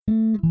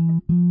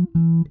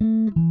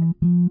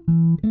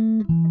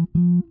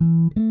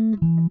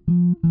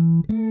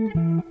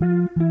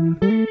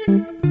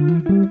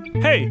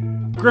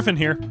Griffin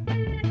here.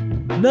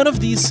 None of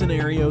these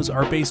scenarios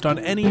are based on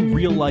any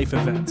real-life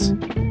events.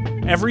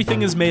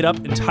 Everything is made up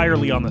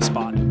entirely on the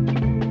spot.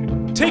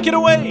 Take it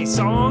away,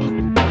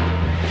 song!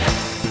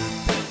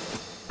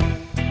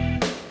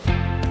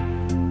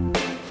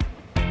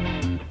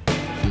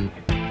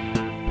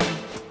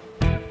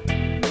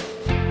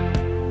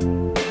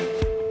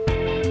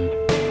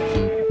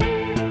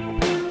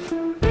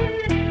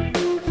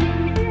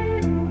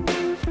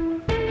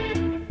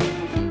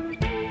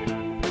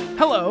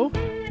 Hello.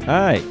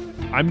 Hi.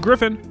 I'm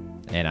Griffin.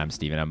 And I'm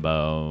Steven M.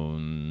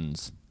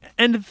 Bones.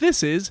 And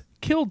this is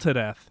Killed to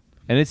Death.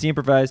 And it's the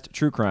improvised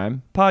true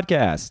crime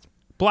podcast.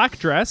 Black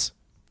dress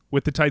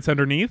with the tights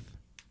underneath.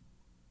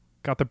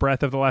 Got the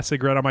breath of the last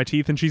cigarette on my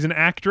teeth, and she's an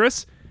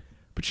actress.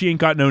 But she ain't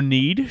got no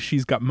need.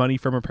 She's got money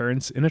from her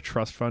parents in a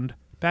trust fund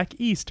back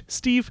east.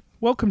 Steve,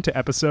 welcome to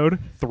episode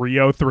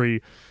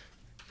 303.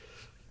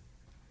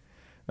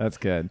 That's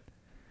good.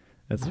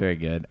 That's very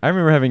good. I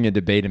remember having a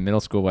debate in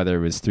middle school whether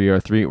it was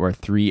 303 or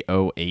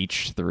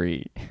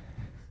 30H3.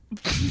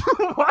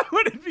 Why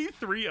would it be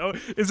 30?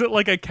 Is it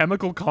like a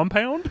chemical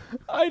compound?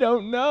 I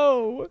don't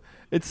know.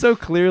 It's so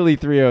clearly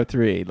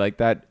 303. Like,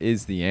 that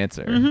is the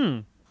answer. Mm-hmm.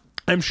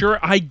 I'm sure,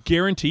 I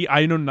guarantee,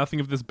 I know nothing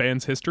of this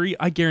band's history.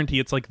 I guarantee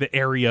it's like the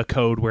area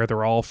code where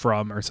they're all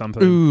from or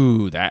something.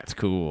 Ooh, that's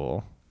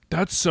cool.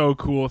 That's so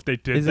cool if they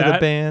did Is that. it a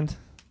band?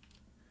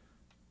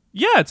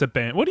 Yeah, it's a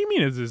band. What do you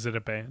mean is it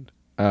a band?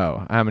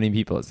 Oh, how many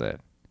people is it?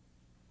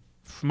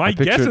 My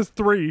guess is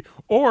 3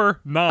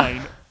 or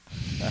 9.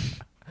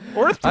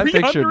 Or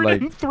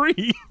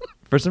 303.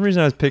 For some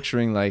reason, I was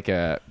picturing like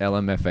a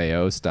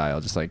LMFAO style,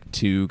 just like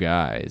two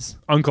guys.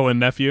 Uncle and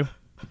nephew.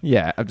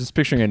 Yeah, I'm just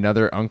picturing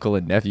another uncle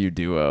and nephew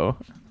duo.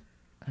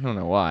 I don't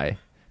know why.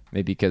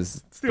 Maybe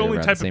because it's the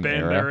only type of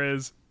band there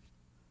is.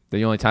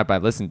 The only type I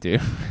listen to.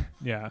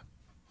 Yeah.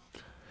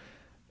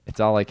 It's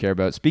all I care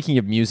about. Speaking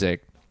of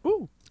music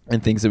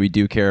and things that we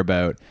do care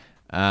about,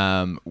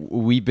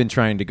 we've been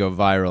trying to go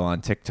viral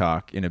on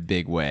TikTok in a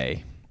big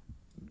way.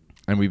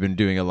 And we've been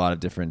doing a lot of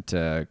different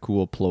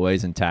cool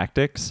ploys and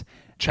tactics.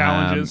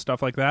 Challenges,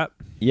 stuff like that.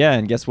 Yeah,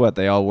 and guess what?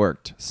 They all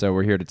worked. So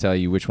we're here to tell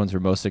you which ones were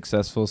most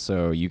successful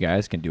so you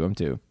guys can do them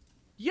too.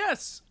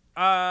 Yes.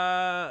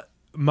 My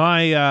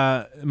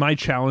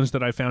challenge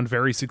that I found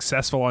very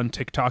successful on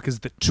TikTok is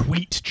the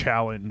tweet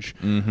challenge,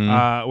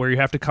 where you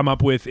have to come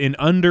up with in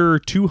under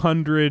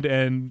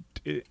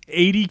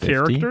 280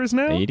 characters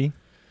now. 80?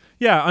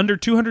 Yeah, under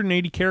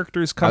 280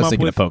 characters, come up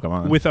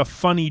with a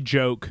funny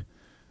joke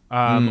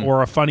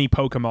or a funny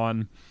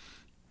Pokemon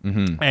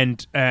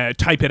and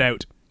type it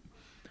out.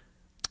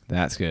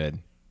 That's good.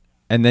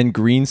 And then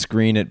green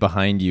screen it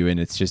behind you, and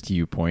it's just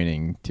you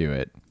pointing to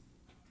it.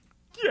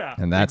 Yeah,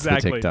 and that's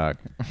exactly. the TikTok.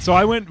 So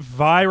I went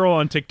viral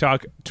on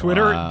TikTok.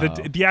 Twitter, wow.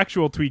 the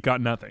actual tweet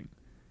got nothing.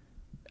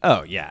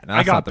 Oh, yeah. No,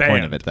 that's not the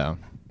point of it, though.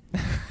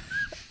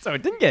 So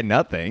it didn't get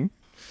nothing.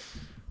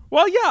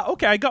 Well, yeah,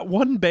 okay, I got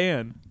one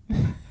ban.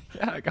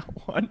 Yeah, I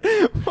got one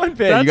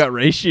ban. You got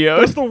ratio.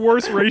 That's the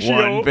worst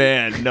ratio. One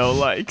ban, no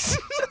likes.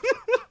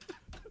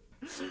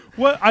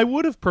 What I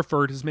would have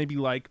preferred is maybe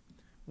like,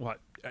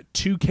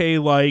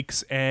 2K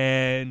likes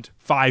and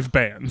 5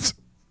 bans.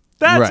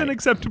 That's right. An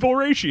acceptable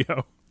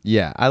ratio.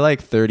 Yeah, I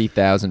like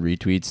 30,000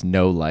 retweets,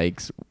 no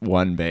likes,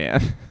 1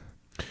 ban.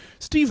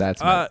 Steve,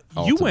 that's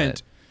you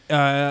went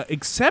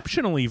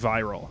exceptionally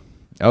viral.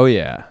 Oh,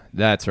 yeah,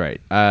 that's right.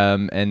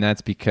 And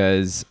that's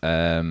because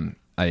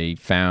I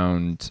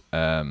found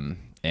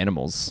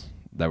animals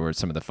that were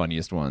some of the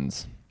funniest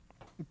ones.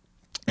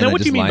 And now,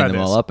 what do you mean by this? I just lined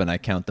them all up and I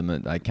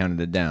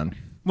counted it down.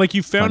 Like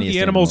you found funniest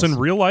the animals in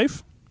real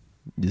life?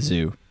 The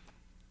zoo.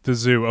 The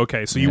zoo,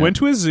 okay. So you went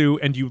to a zoo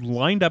and you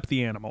lined up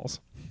the animals.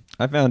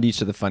 I found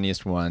each of the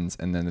funniest ones,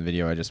 and then the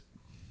video I just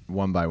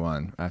one by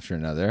one after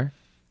another.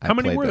 How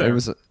many were there?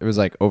 It was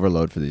like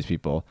overload for these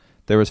people.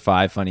 There was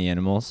 5 funny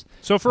animals.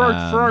 So for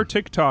our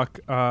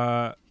TikTok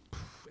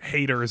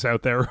haters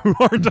out there who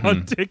aren't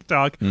on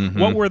TikTok,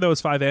 what were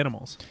those 5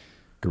 animals?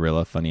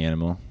 Gorilla, funny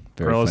animal.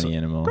 Very funny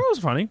animal. Gorilla's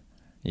funny.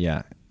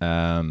 Yeah.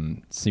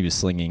 So he was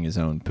slinging his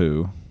own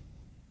poo,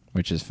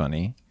 which is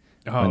funny.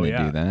 Oh, when they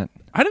do that.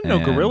 I didn't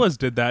know gorillas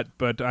did that,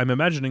 but I'm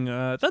imagining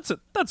that's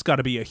got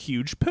to be a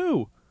huge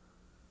poo.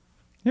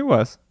 It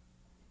was.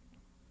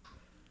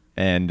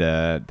 And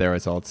there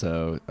was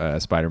also a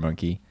spider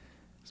monkey.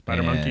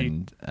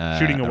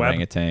 Shooting a web.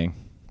 Orangutan.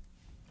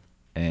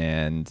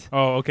 And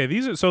okay.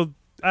 These are so.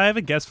 I have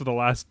a guess for the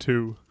last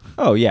 2.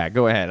 Oh yeah,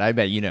 go ahead. I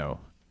bet you know.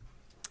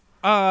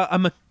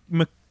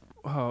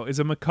 Is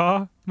a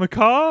macaw?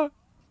 Macaw?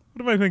 What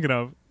am I thinking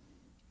of?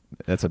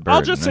 That's a bird.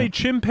 I'll just say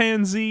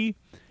chimpanzee.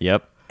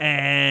 Yep.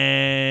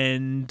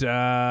 And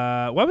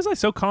why was I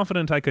so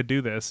confident I could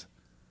do this?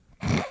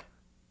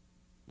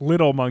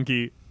 Little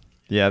monkey.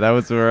 Yeah, that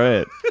was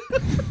right.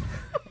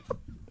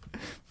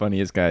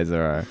 Funniest guys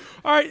there are.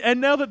 All right,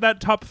 and now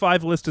that top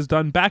 5 list is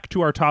done, back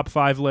to our top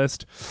 5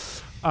 list.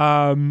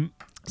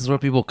 This is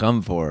what people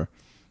come for.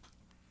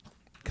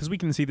 Because we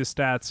can see the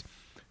stats.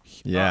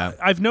 Yeah.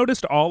 I've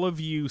noticed all of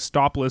you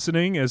stop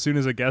listening as soon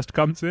as a guest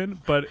comes in,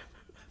 but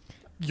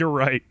you're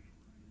right.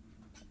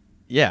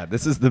 yeah,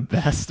 this is the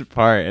best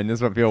part, and this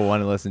is what people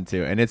want to listen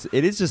to. And it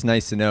is just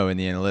nice to know in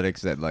the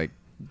analytics that like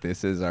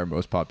this is our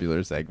most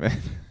popular segment.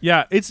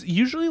 Yeah, it's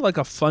usually like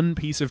a fun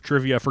piece of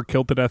trivia for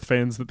Killed to Death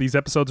fans that these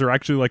episodes are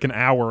actually like an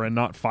hour and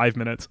not 5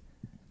 minutes.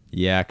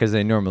 Yeah, because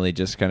they normally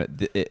just kind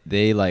of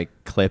they like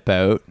clip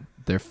out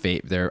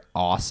their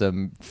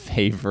awesome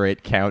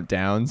favorite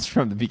countdowns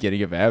from the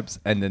beginning of eps,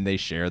 and then they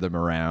share them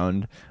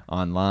around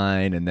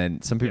online. And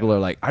then some people are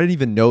like, I didn't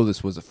even know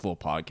this was a full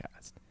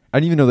podcast. I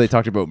didn't even know they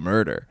talked about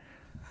murder.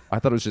 I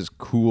thought it was just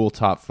cool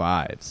top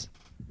fives.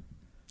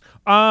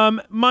 One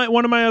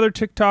of my other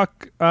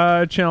TikTok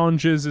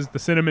challenges is the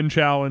cinnamon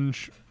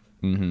challenge,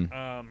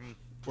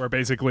 where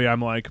basically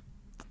I'm like,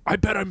 I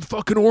bet I'm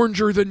fucking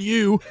oranger than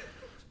you,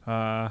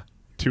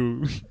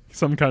 to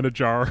some kind of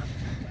jar.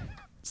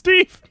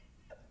 Steve,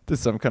 To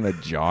some kind of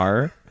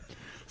jar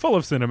full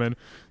of cinnamon.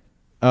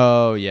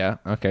 Oh yeah,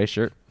 okay,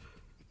 sure.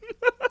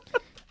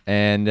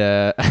 And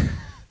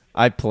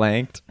I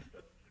planked.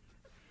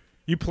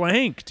 You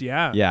planked,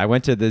 yeah. Yeah, I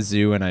went to the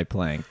zoo and I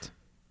planked.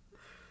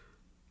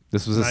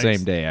 This was the Nice.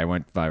 same day. I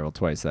went viral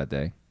twice that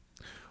day.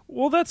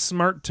 Well, that's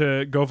smart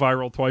to go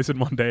viral twice in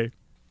one day.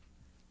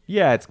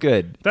 Yeah, it's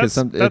good because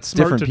That's it's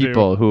smart different to do.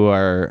 people who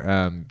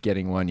are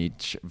getting one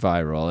each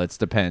viral. It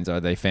depends. Are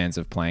they fans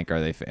of Plank?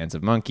 Are they fans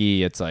of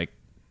Monkey? It's like,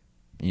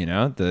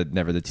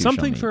 never the two.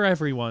 Something shall for meet.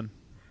 everyone.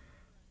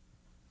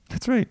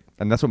 That's right,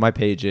 and that's what my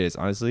page is.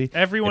 Honestly,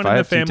 Everyone if in I the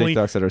have family. two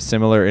TikToks that are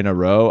similar in a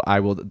row, I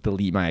will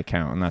delete my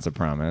account, and that's a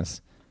promise.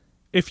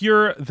 If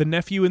you're the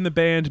nephew in the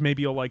band,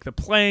 maybe you'll like the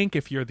plank.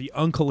 If you're the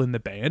uncle in the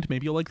band,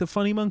 maybe you'll like the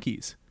funny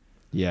monkeys.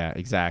 Yeah,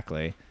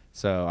 exactly.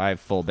 So I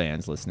have full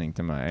bands listening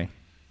to my.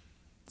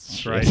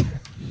 That's right.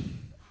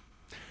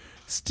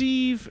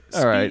 Steve.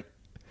 All right.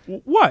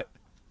 What?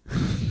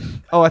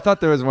 Oh, I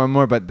thought there was one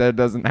more, but there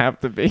doesn't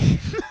have to be.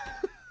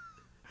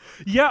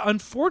 Yeah,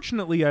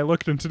 unfortunately, I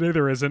looked and today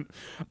there isn't.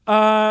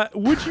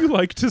 Would you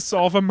like to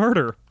solve a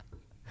murder?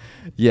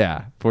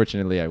 Yeah,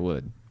 fortunately I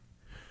would.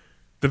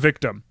 The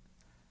victim,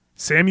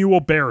 Samuel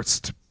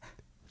Berst,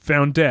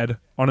 found dead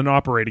on an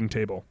operating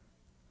table.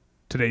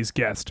 Today's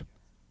guest,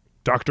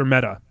 Dr.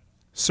 Mehta,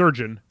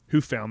 surgeon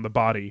who found the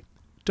body.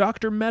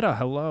 Dr. Mehta,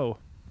 hello.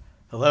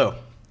 Hello.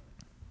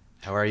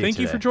 How are you Thank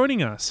today? you for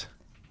joining us.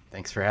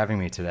 Thanks for having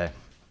me today.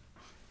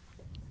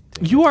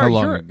 You are. How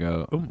long you're-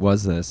 ago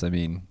was this? I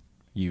mean,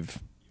 you've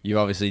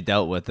obviously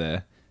dealt with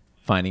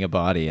finding a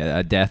body,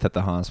 a death at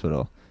the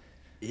hospital.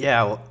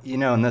 Yeah, well,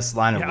 in this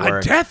line of Yeah,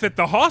 work, a death at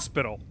the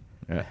hospital.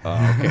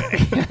 Oh,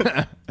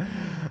 okay.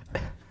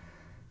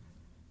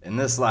 in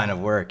this line of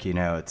work,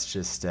 it's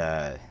just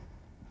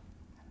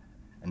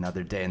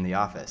another day in the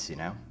office.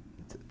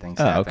 Things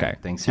Oh, happen. okay.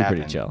 Things You're happen.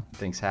 pretty chill.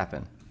 Things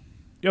happen.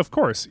 Yeah, of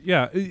course.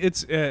 Yeah,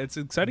 it's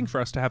exciting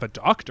for us to have a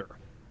doctor.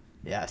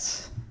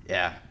 Yes.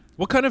 Yeah.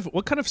 What kind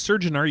of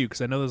surgeon are you?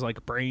 Because I know there's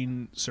like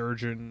brain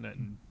surgeon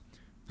and.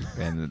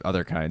 And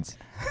other kinds.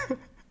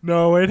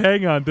 No, wait,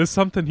 hang on. There's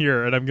something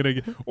here, and I'm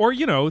gonna. Or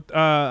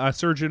a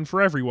surgeon for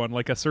everyone,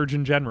 like a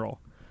surgeon general.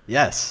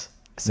 Yes.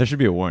 There should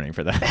be a warning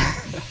for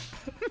that.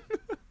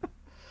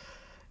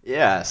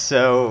 Yeah.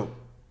 So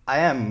I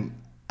am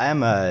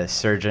a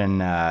surgeon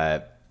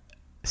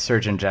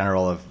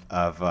general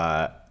of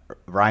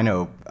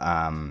rhino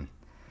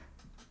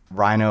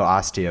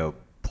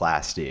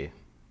osteoplasty.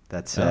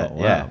 That's Oh,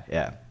 wow. Yeah.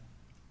 Yeah.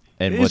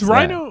 And Is what's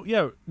rhino?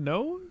 Yeah,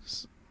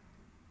 nose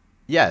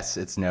Yes,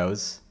 it's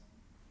nose.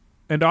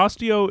 and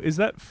osteo. Is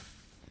that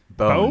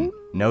Bone. Bone?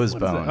 Nose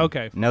What is bone. that?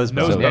 Okay. Nose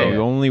Nose bone. So bone. Yeah, you yeah.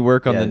 only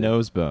work on Yeah, the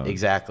nose bone.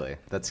 Exactly.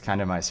 That's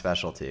kind of my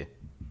specialty.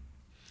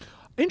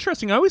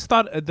 interesting? I always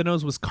thought the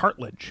nose was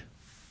cartilage.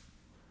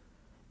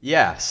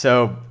 Yeah,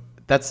 so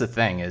that's the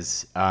thing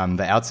is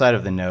the outside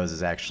of the nose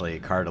is actually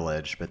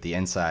cartilage, but the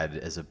inside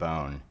is a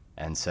bone.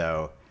 And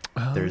so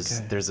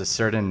there's a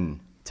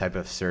certain type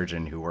of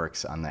surgeon who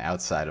works on the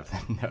outside of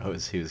the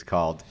nose who's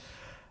called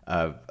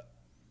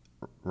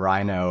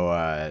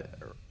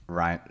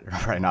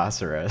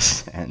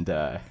rhinoceros. And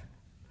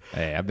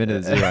Hey, I've been to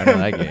the zoo. I know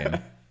that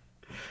game.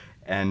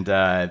 and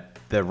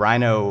the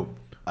rhino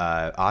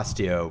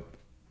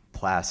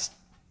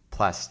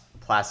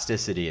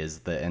plasticity is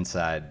the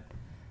inside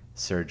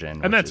surgeon.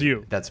 And which that's is-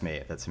 you. That's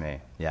me. That's me.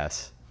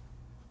 Yes.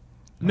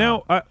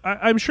 Now,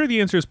 I'm sure the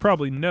answer is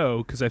probably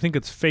no, because I think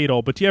it's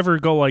fatal. But do you ever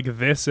go like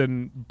this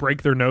and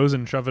break their nose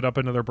and shove it up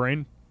into their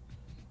brain?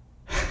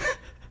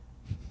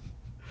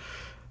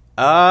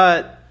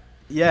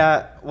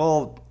 Yeah.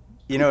 Well,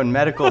 in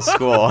medical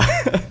school,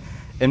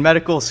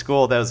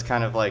 that was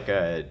kind of like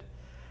a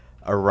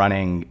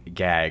running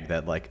gag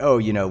that like, oh,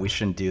 we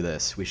shouldn't do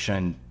this. We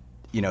shouldn't,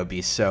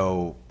 be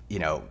so,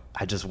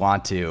 I just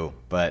want to,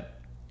 but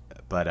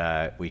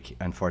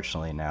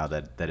unfortunately now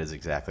that is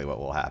exactly what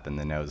will happen.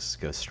 The nose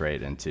goes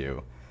straight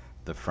into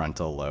the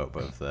frontal lobe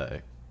of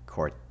the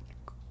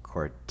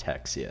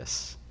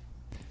cortexius.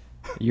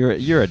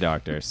 You're a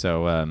doctor,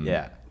 so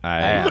Yeah,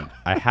 I am.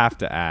 I have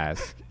to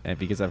ask, and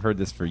because I've heard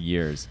this for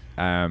years.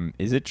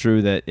 Is it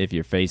true that if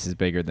your face is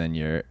bigger than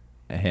your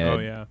head, Oh,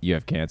 yeah. you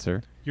have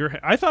cancer?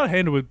 I thought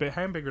hand was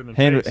hand bigger than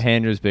Hand face.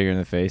 hand is bigger than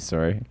the face.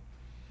 Sorry.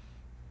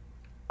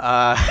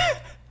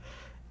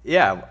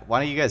 Yeah, why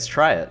don't you guys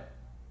try it?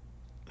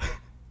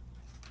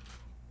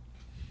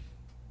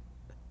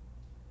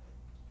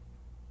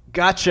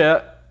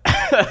 Gotcha.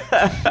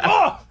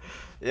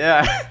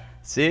 Yeah.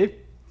 See?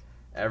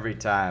 Every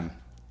time.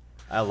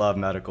 I love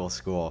medical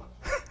school.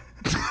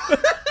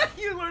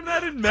 You learned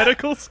that in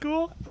medical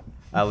school?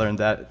 I learned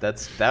that.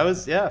 That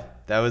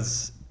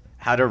was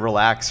how to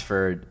relax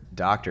for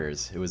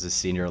doctors. It was a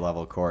senior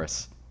level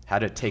course. How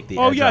to take the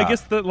edge I off.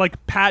 guess the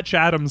like Patch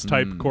Adams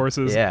type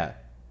courses. Yeah.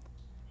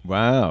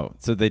 Wow.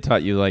 So they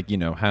taught you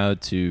how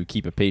to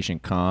keep a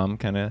patient calm,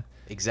 kind of.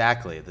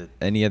 Exactly.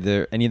 Any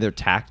other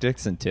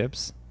tactics and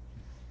tips?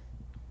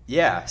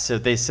 Yeah. So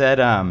they said,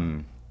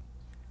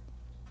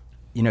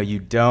 you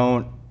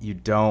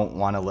don't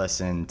want to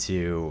listen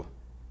to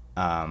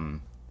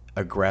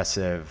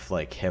aggressive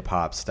like hip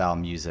hop style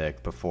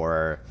music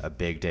before a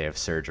big day of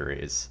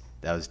surgeries.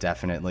 That was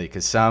definitely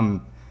because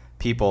some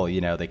people,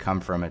 they come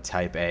from a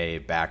type A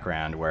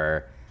background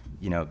where,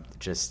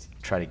 just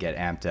try to get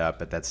amped up,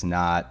 but that's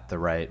not the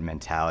right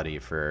mentality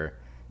for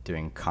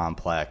doing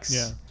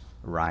complex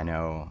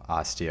rhino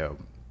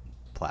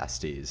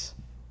osteoplasties.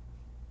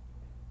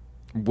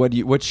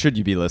 What should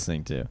you be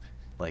listening to?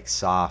 Like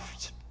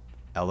soft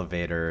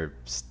elevator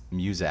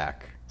music.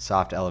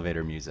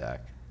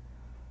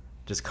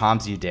 Just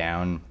calms you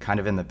down, kind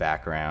of in the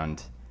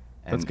background.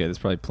 And That's good. It's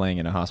probably playing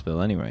in a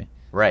hospital anyway.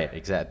 Right,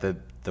 exactly.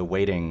 The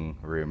waiting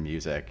room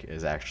music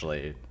is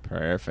actually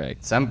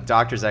perfect. Some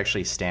doctors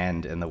actually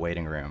stand in the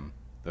waiting room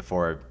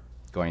before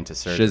going to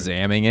surgery.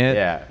 Shazamming it?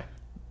 Yeah.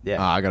 Yeah.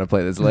 Oh, I got to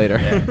play this later.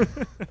 Yeah.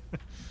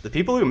 The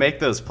people who make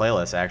those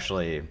playlists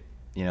actually,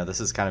 this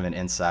is kind of an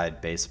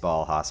inside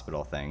baseball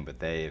hospital thing, but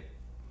they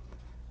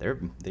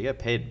get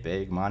paid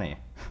big money.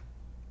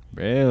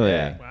 Really?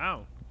 Yeah.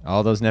 Wow.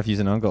 All those nephews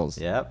and uncles.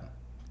 Yep.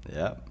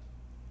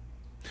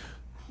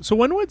 So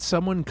when would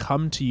someone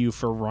come to you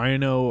for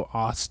rhino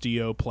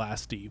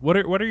osteoplasty? What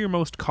are your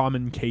most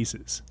common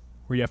cases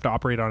where you have to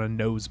operate on a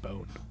nose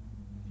bone?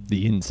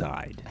 The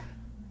inside.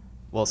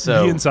 Well,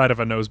 so the inside of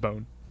a nose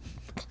bone.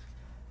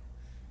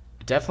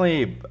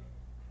 Definitely,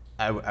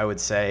 I would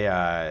say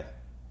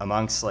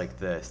amongst like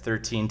the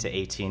 13 to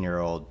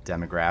 18-year-old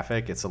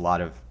demographic, it's a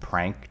lot of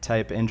prank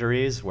type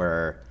injuries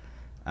where,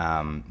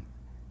 someone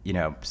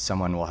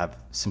will have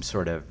some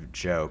sort of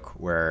joke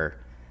where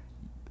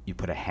you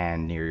put a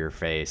hand near your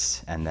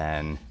face and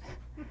then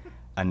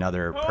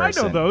another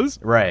person. I know those.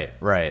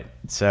 Right.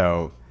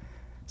 So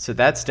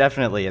that's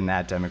definitely in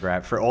that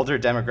demographic. For older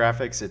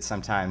demographics, it's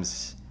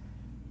sometimes,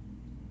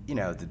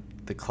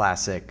 the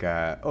classic,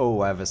 I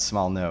have a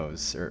small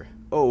nose, or,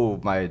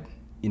 my,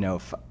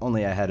 if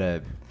only I had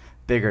a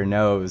bigger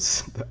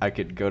nose, I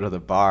could go to the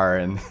bar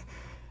and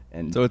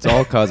So it's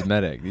all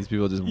cosmetic. These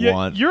people just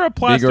want you're a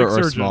plastic bigger or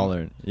surgeon.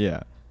 smaller.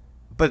 Yeah.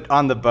 But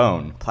on the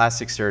bone,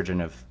 plastic surgery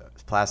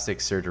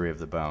of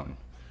the bone.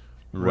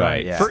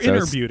 Right. Yeah. For So inner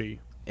it's- beauty.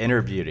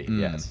 Inner beauty,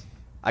 yes.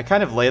 I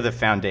kind of lay the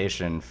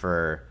foundation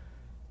for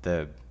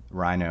the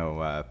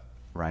rhino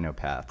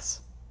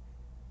paths.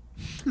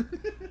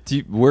 Do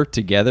you work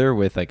together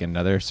with like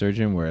another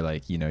surgeon where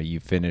you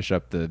finish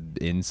up the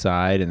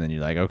inside and then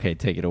you're like, okay,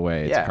 take it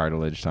away. It's Yeah.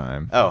 cartilage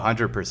time. Oh,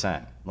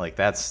 100%. Like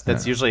that's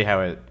usually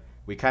how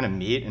we kind of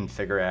meet and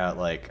figure out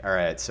like, all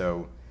right,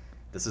 so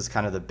this is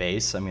kind of the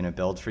base I'm going to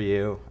build for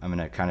you. I'm going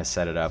to kind of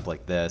set it up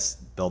like this,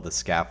 build the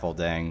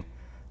scaffolding.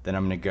 Then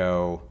I'm going to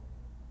go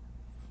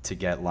to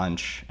get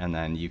lunch, and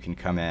then you can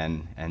come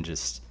in and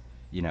just,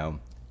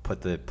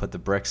 put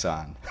the bricks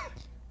on,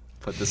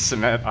 put the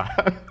cement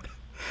on,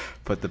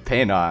 put the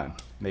paint on,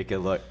 make it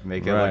look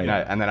nice.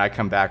 And then I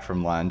come back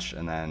from lunch,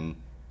 and then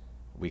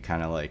we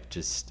kind of like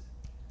just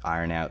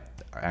iron out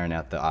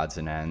the odds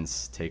and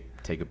ends,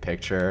 take a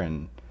picture,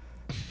 and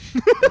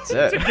that's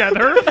it.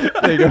 Together?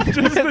 Take a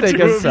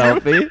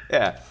selfie.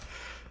 Yeah.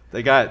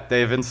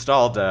 They've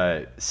installed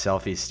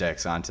selfie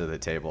sticks onto the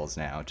tables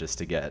now just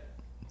to get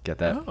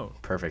that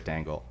perfect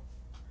angle.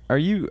 Are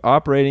you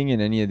operating in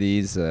any of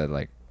these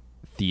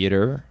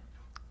theater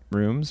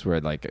rooms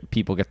where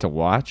people get to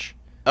watch?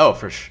 Oh,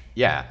 for sure.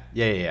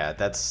 Yeah.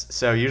 That's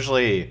so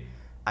usually,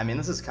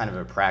 this is kind of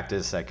a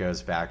practice that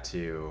goes back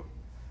to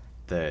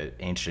the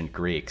ancient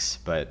Greeks,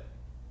 but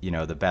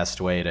the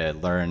best way to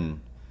learn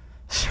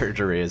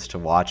surgery is to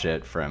watch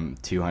it from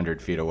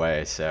 200 feet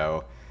away.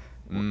 So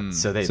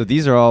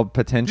these are all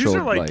potential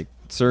These are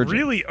surgeons.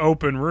 really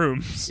open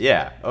rooms.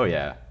 yeah. Oh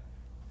yeah.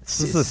 Is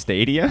this a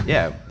stadium?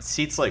 Yeah,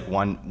 seats like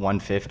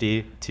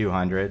 150,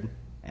 200,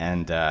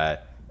 and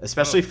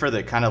especially for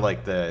the kind of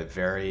like the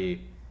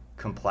very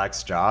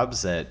complex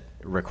jobs that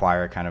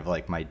require kind of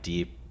like my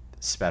deep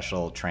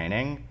special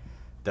training.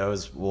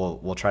 Those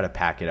we'll try to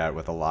pack it out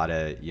with a lot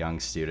of young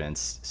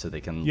students so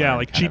they can learn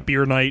Like kind cheap of,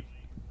 beer night.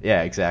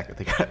 Yeah,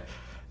 exactly.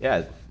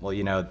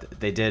 Well,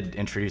 they did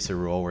introduce a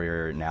rule where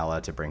you're now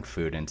allowed to bring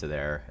food into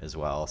there as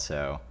well.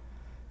 So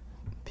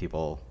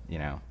people,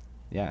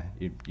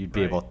 you'd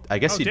be able. I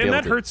guess you'd be able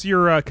that to. hurts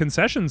your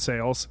concession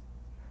sales.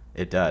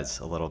 It does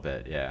a little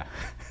bit, yeah.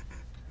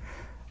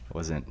 I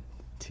wasn't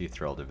too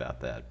thrilled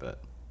about that,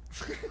 but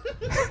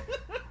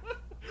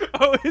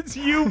Oh, it's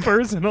you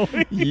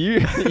personally.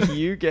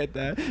 You get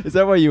that? Is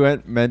that what you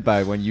meant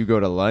by when you go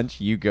to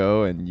lunch, you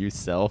go and you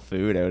sell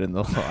food out in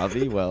the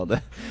lobby while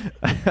the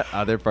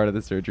other part of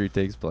the surgery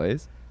takes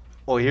place?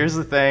 Well, here's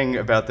the thing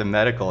about the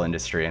medical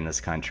industry in this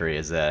country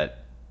is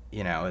that,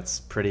 it's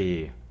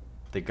pretty,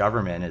 the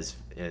government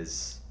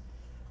is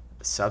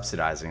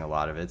subsidizing a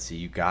lot of it. So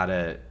you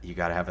gotta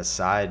have a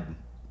side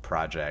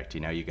project,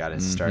 you gotta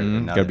start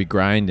another. Gotta be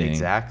grinding.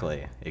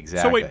 Exactly.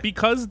 So wait,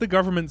 because the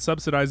government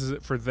subsidizes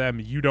it for them,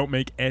 you don't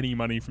make any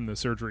money from the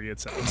surgery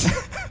itself.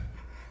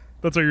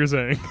 That's what you're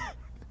saying.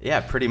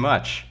 Yeah, pretty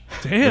much.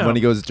 Damn. The money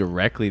goes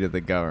directly to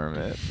the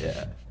government.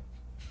 Yeah.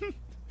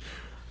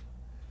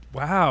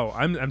 Wow,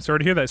 I'm sorry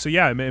to hear that. So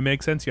yeah, it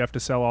makes sense. You have to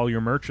sell all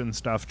your merch and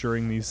stuff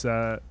during these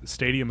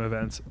stadium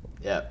events.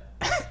 Yeah.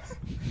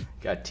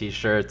 Got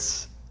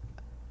T-shirts.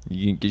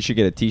 You should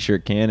get a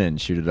T-shirt cannon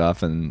and shoot it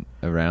off and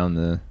around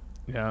the.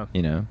 Yeah.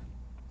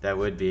 That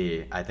would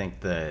be. I think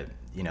the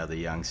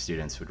young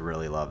students would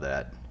really love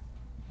that.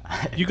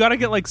 You got to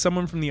get like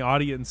someone from the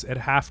audience at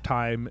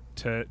halftime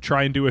to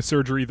try and do a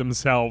surgery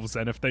themselves,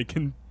 and if they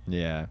can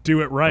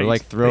do it right, or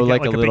like throw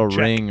like a little big check.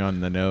 ring on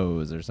the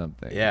nose or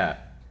something. Yeah.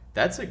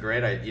 That's a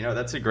great idea.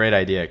 That's a great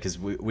idea because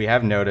we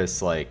have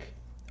noticed like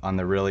on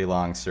the really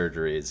long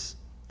surgeries,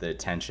 the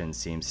tension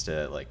seems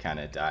to like kind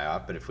of die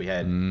off. But if we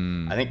had,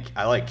 I think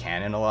I like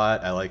cannon a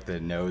lot. I like the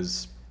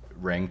nose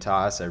ring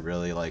toss. I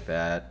really like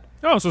that.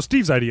 Oh, so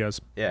Steve's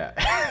ideas. Yeah.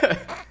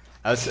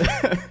 I was,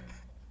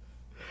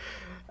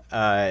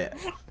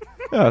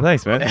 Oh,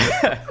 thanks, man.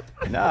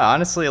 no,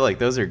 honestly, like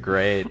those are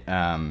great.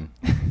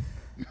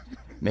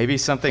 Maybe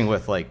something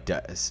with like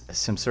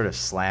some sort of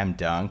slam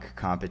dunk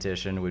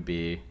competition would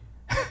be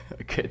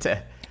good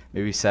to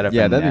maybe set up.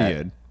 Yeah, a that'd net. be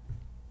good.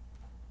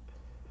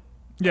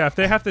 Yeah, if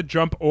they have to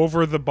jump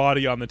over the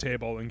body on the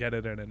table and get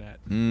it in a net.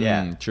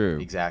 Yeah, true.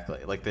 Exactly,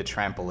 like the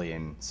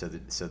trampoline, so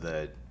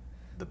the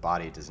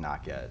body does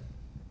not get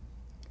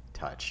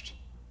touched.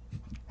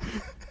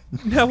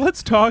 Now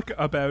let's talk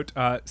about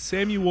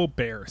Samuel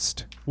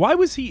Berst. Why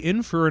was he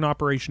in for an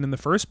operation in the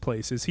first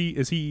place? Is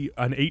he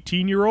an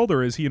 18-year-old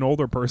or is he an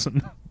older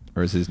person?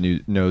 Or is his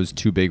nose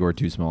too big or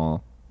too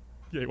small?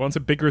 Yeah, he wants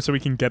it bigger so he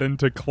can get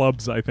into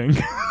clubs, I think.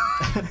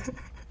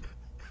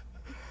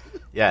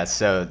 Yeah,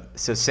 so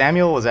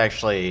Samuel was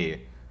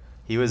actually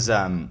he was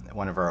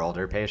one of our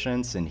older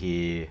patients, and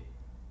he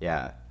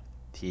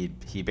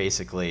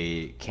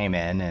basically came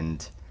in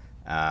and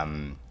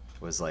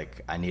was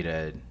like, I need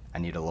a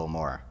little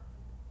more.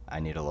 I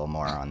need a little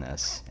more on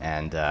this.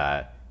 And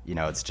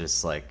it's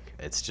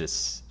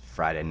just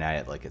Friday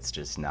night, like it's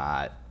just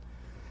not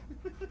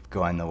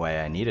going the way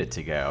I need it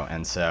to go.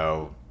 And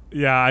so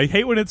Yeah, I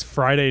hate when it's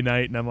Friday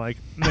night and I'm like,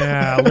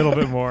 nah, a little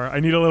bit more. I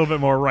need a little bit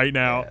more right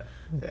now.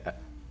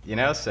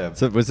 yeah. So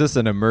was this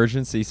an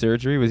emergency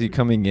surgery? Was he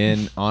coming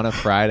in on a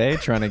Friday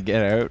trying to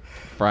get out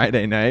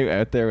Friday night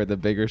out there with a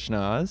bigger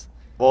schnoz?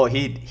 well,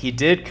 he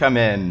did come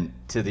in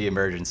to the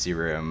emergency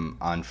room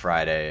on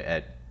Friday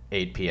at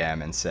 8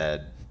 p.m. and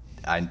said,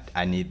 I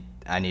need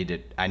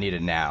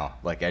it now.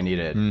 Like I need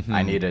it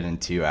in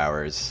 2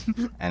 hours.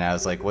 And I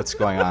was like, what's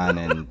going on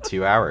in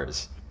 2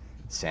 hours,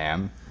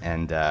 Sam?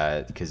 And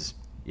because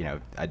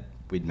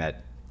we'd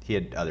met, he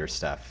had other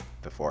stuff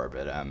before,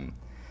 but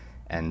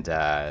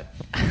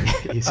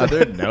he said,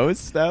 Other nose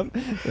stuff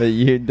that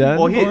you'd done?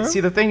 well, for him? see,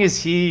 the thing is,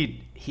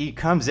 he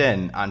comes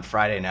in on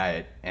Friday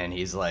night and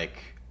he's like,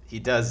 he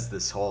does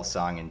this whole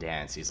song and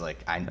dance. He's like,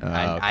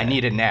 I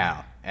need it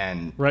now.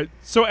 And Right.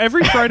 So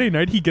every Friday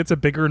night he gets a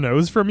bigger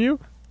nose from you?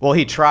 well,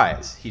 he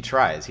tries. He's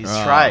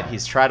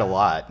tried a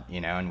lot,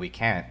 and we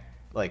can't,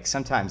 like,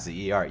 sometimes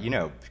the ER,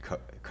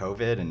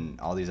 COVID and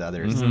all these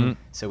others.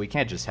 So we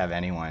can't just have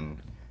anyone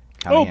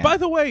coming in. By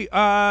the way,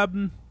 I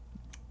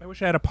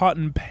wish I had a pot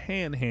and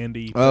pan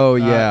handy. Oh,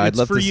 but, yeah. I'd it's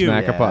love for to you.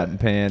 smack a Yeah. pot and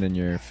pan in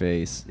your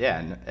face.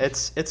 Yeah,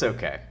 it's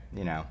okay.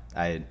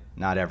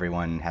 Not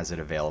everyone has it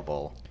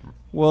available.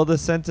 Well, the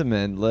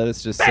sentiment, let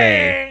us just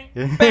say.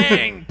 Bang,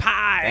 bang,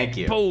 pie, Thank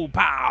you. poo,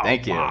 pow,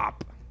 Thank you.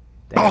 pop.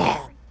 Thank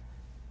you.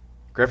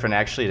 Griffin,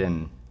 actually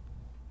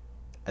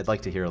I'd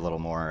like to hear a little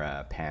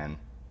more pan,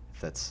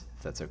 if that's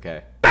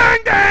okay. Bang,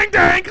 dang,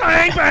 dang,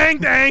 clang, bang,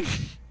 dang.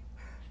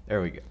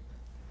 There we go.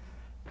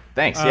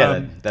 Thanks.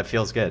 Yeah, that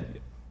feels good.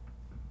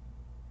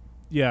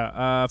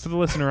 Yeah, for the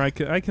listener, I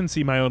can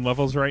see my own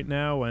levels right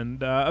now,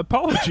 and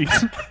apologies.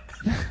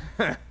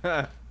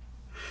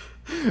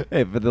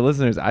 Hey, for the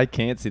listeners, I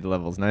can't see the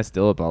levels, and I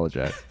still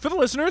apologize. For the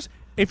listeners,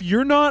 if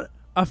you're not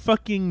a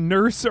fucking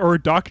nurse or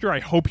a doctor, I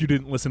hope you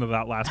didn't listen to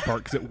that last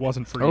part because it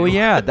wasn't for you. Oh,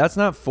 yeah, that's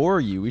not for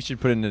you. We should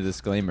put in a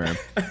disclaimer.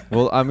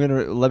 Well,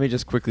 let me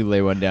just quickly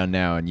lay one down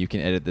now, and you can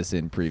edit this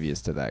in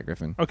previous to that,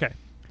 Griffin. Okay.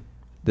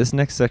 This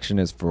next section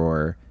is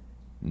for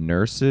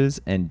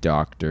nurses and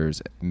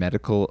doctors,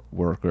 medical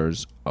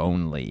workers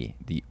only.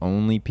 The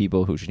only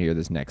people who should hear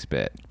this next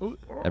bit.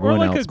 Everyone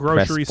or like else, a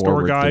grocery press store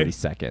forward guy. 30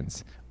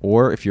 seconds.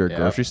 Or if you're a Yeah.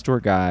 grocery store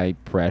guy,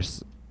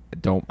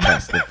 don't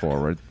press the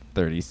forward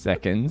 30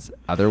 seconds.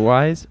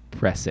 Otherwise,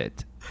 press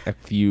it a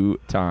few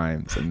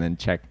times and then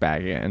check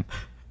back in.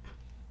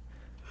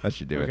 That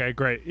should do Okay,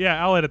 great.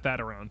 Yeah, I'll edit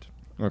that around.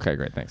 it. Okay,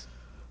 great. Thanks.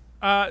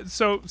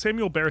 So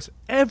Samuel Barris,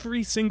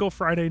 every single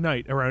Friday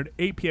night around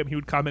 8 p.m., he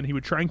would come and he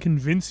would try and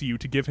convince you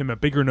to give him a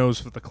bigger nose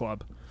for the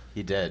club.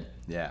 He did,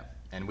 yeah.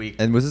 And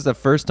was this the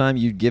first time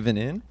you'd given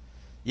in?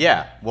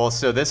 Yeah. Well,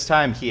 so this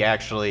time he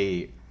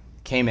actually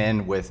came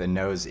in with a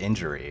nose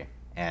injury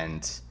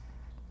and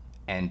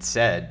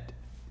said,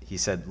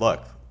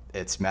 look,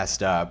 it's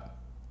messed up.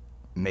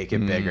 Make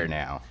it bigger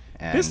now.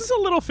 And This is a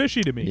little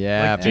fishy to me.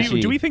 Yeah, fishy.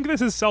 Do we think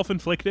this is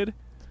self-inflicted?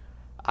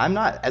 I'm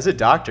not, as a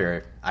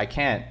doctor, I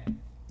can't,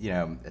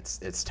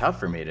 it's tough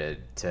for me to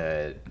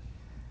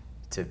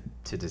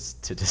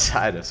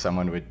decide if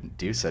someone would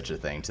do such a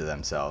thing to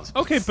themselves.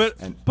 Okay, but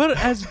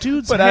as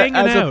dudes But hanging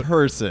as out, a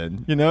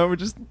person, we're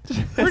just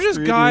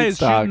we're guys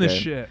shooting the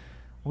talking. shit.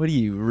 What do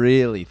you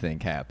really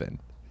think happened?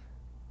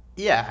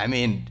 Yeah, I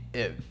mean,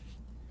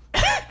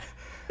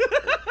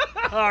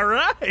 All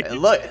right. it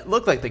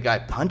looked like the guy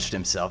punched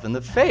himself in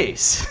the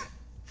face.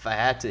 If I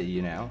had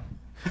to,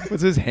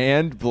 Was his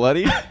hand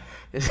bloody?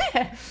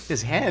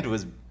 His hand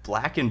was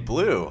black and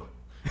blue.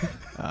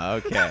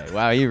 Okay.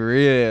 Wow, he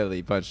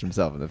really punched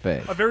himself in the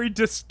face. A very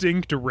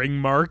distinct ring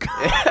mark.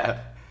 Yeah.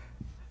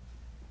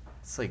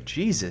 It's like,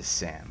 Jesus,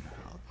 Sam.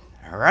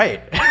 All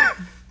right.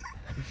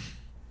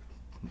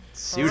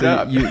 Suit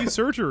up.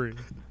 Surgery.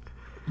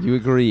 You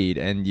agreed,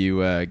 and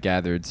you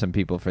gathered some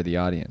people for the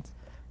audience.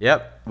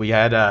 Yep. We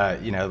had,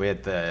 we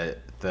had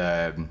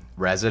the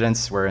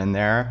residents were in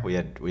there. We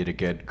had a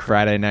good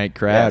Friday night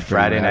crowd. Yeah, for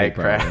Friday the night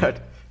rally party.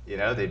 crowd.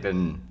 They've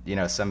been,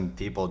 some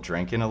people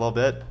drinking a little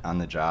bit on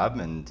the job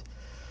and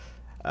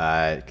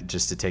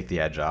just to take the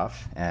edge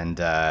off. And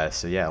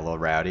so yeah, a little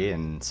rowdy.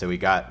 And so we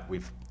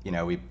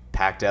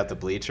packed out the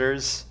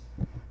bleachers,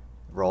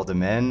 rolled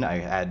them in. I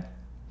had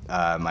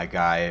my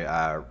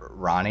guy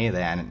Ronnie,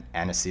 the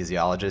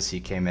anesthesiologist. He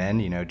came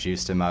in,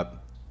 juiced him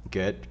up,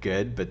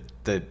 good. But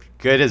the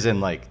good is in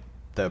like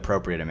the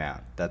appropriate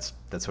amount. That's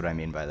what I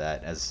mean by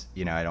that. As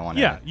I don't want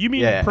to. Yeah, you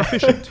mean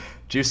proficient.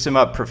 Juiced him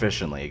up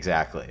proficiently,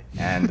 exactly.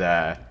 And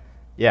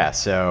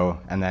so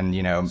and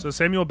then So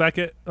Samuel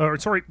Beckett,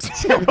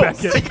 Samuel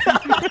Beckett.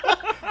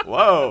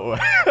 Whoa.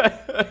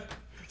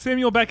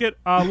 Samuel Beckett,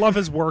 love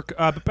his work.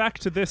 But back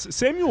to this,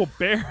 Samuel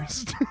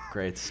Barris.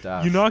 Great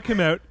stuff. You knock him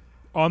out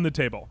on the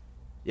table.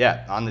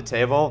 Yeah, on the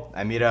table.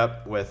 I meet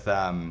up with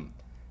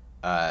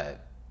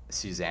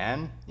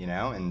Suzanne,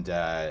 and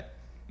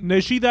Now,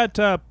 is she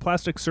that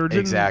plastic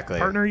surgeon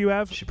partner you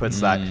have? She puts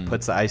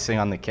the icing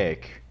on the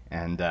cake.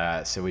 And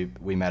so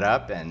we met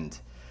up and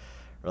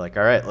we're like,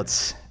 all right,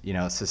 let's,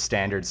 it's a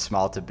standard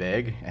small to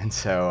big. And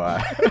so,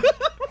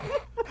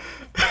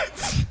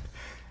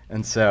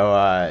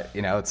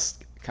 it's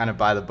kind of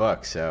by the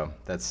book. So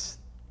that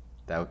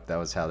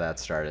was how that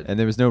started. And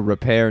there was no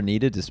repair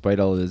needed despite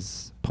all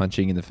his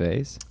punching in the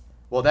face?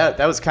 Well, that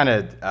was kind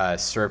of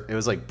it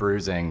was like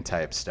bruising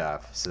type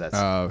stuff. So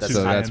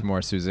that's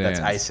more Suzanne. That's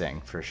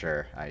icing for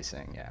sure.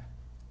 Icing, yeah.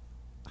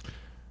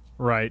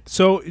 Right.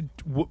 So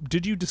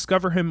did you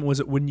discover him? Was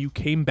it when you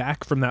came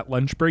back from that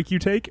lunch break you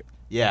take?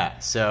 Yeah.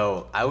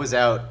 So I was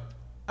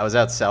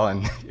out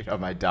selling,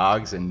 my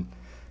dogs and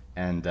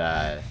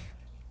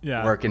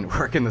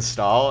working the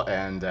stall,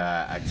 and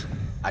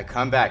I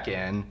come back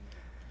in,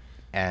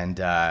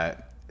 and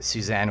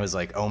Suzanne was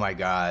like, "Oh my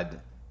God,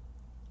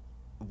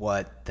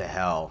 what the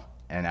hell?"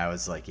 And I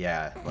was like,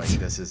 "Yeah, like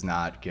this is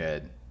not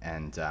good."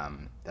 And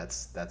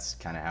that's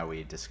kind of how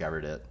we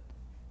discovered it.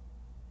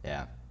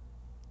 Yeah.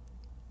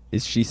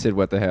 She said,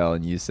 "What the hell?"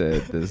 and you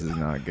said, "This is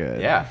not good."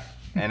 Yeah.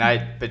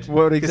 And but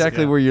what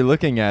exactly were you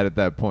looking at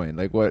that point?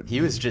 Like what? He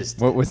was just.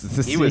 What was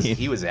the scene?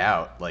 He was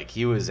out. Like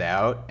he was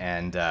out,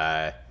 and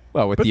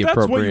with the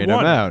appropriate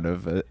amount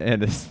of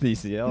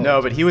anesthesia.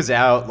 No, but he was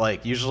out.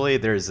 Like usually,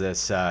 there's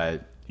this.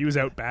 He was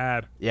out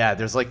bad. Yeah,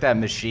 there's like that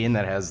machine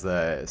that has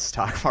the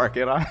stock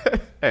market on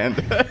it, and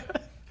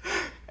that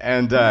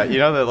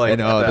like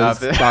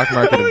the stock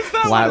market is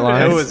flat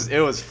lines. It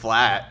was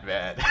flat,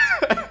 man.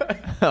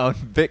 Oh,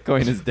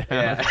 Bitcoin is down.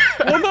 Yeah.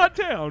 Well, not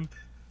down.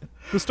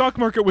 The stock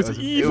market was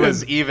even. It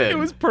was even. It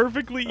was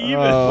perfectly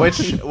even.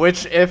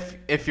 Which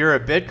if you're a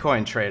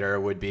Bitcoin trader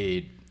would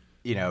be,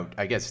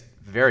 I guess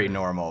very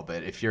normal.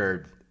 But if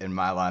you're in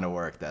my line of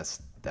work,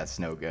 that's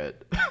no good.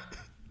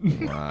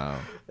 Wow.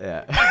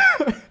 Yeah.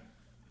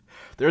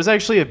 There's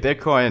actually a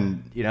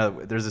Bitcoin.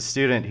 There's a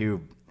student who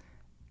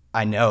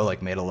I know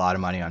like made a lot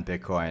of money on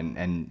Bitcoin,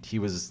 and he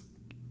was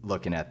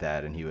looking at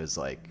that and he was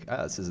like,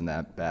 "Oh, this isn't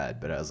that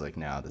bad." But I was like,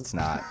 "No, that's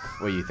not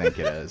what you think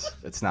it is.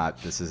 It's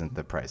not. This isn't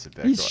the price of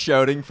Bitcoin." He's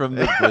shouting from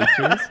the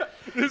bleachers.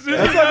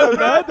 That's not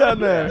bad down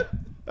there.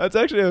 That's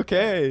actually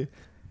okay.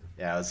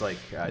 Yeah, I was like,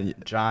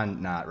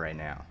 John, not right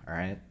now. All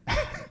right.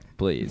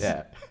 Please.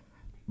 Yeah.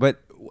 But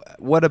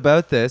what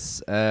about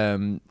this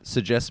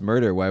suggests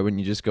murder? Why wouldn't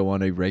you just go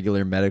on a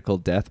regular medical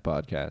death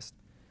podcast?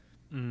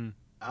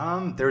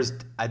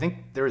 I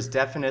think there was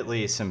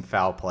definitely some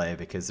foul play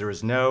because there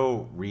was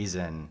no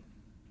reason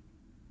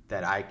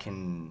that I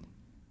can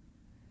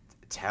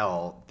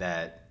tell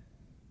that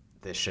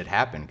this should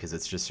happen because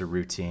it's just a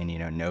routine,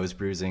 nose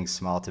bruising,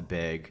 small to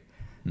big.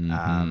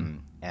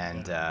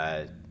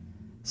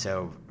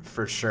 So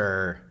for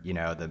sure,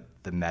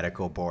 the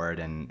medical board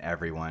and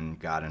everyone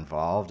got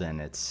involved, and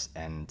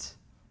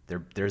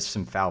there's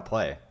some foul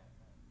play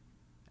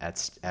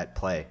at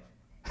play.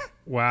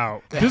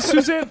 Wow.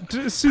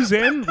 Does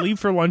Suzanne leave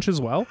for lunch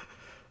as well?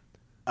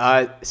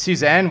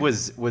 Suzanne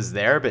was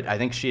there, but I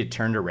think she had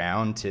turned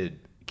around to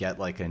get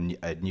like a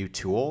new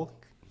tool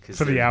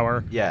for the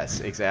hour.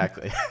 Yes,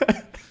 exactly.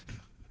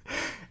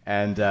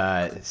 And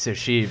so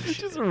she's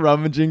just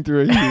rummaging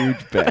through a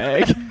huge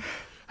bag.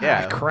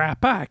 Yeah.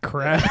 Crap. I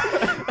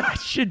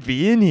should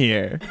be in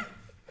here.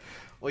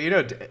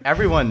 Well,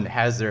 everyone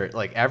has their,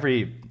 like,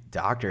 every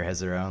doctor has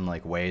their own,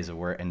 like, ways of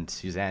work, and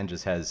Suzanne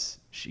just has,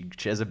 she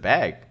has a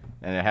bag,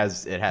 and it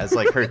has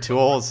like her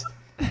tools,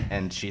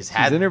 and she's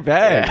in her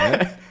bag.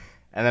 Yeah.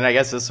 And then I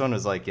guess this one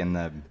was like in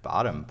the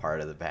bottom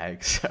part of the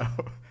bag, so.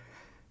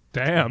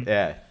 Damn.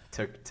 Yeah,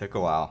 took a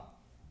while.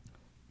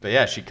 But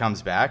yeah, she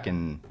comes back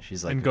and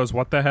she's like, and goes,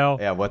 "What the hell?"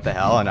 Yeah, what the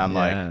hell? And I'm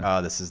like,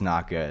 "Oh, this is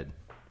not good."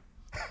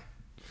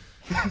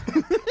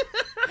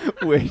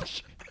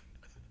 Which,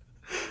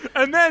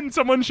 and then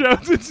someone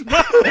shouts, "It's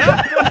not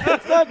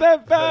it's not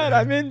that bad.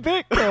 I'm in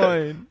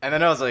Bitcoin." And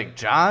then I was like,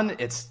 "John,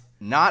 it's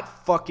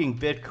not fucking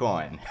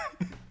Bitcoin."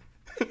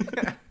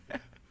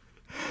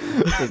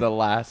 For the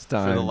last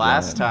time. For the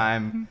last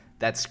time,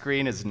 that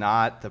screen is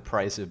not the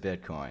price of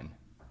Bitcoin.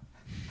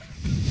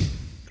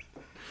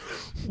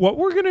 What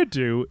we're gonna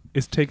do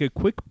is take a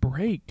quick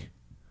break.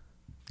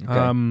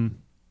 Okay.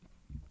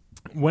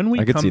 When we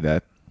I could see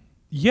that.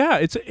 Yeah,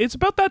 it's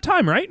about that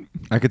time, right?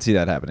 I could see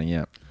that happening,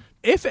 yeah.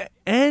 If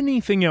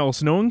anything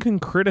else, no one can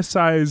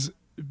criticize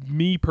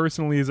me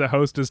personally as a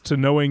host as to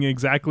knowing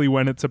exactly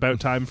when it's about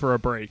time for a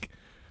break.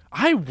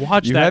 I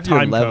watch you that have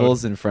time your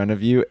levels code. in front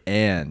of you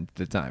and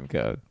the time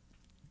code.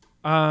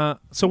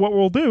 So what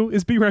we'll do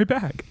is be right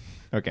back.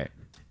 Okay.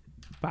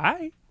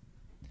 Bye.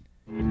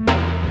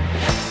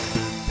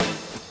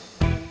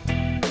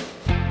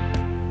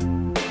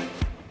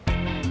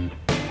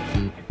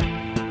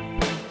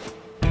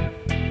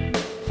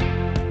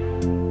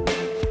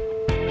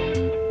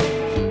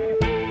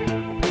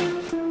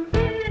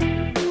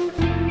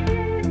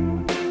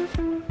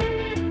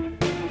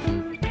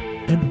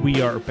 And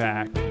we are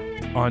back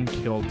on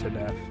Killed to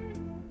Death.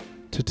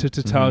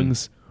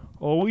 Tongues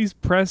always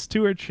pressed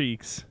to her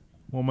cheeks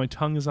while my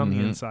tongue is on the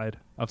inside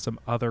of some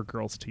other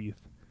girl's teeth.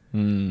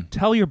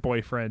 Tell your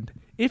boyfriend,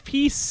 if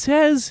he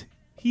says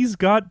he's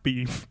got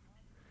beef,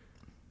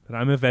 that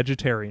I'm a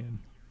vegetarian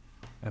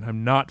and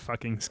I'm not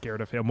fucking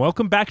scared of him.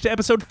 Welcome back to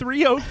episode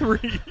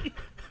 303.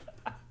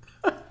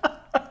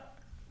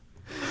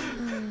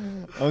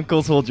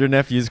 Uncles, hold your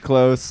nephews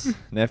close.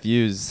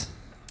 Nephews,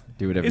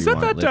 do whatever Is you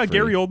that want. that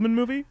Gary Oldman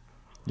movie?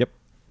 Yep.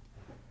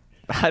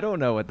 I don't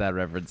know what that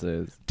reference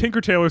is.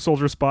 Tinker Tailor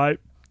Soldier Spy.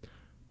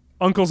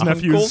 Uncles, Uncle?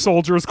 nephews,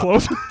 soldiers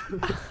close.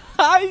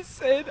 I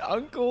said,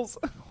 uncles,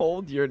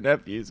 hold your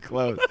nephews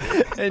close.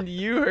 And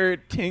you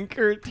heard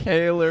Tinker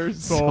Tailor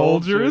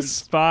Soldier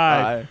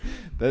Spy.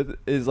 That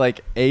is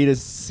like A to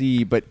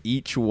C, but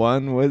each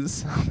one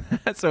was...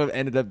 so it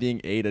ended up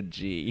being A to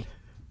G.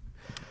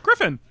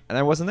 Griffin. And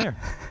I wasn't there.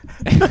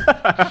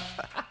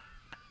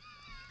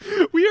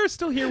 We are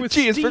still here with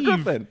G Steve. is for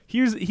Griffin.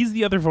 He's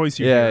the other voice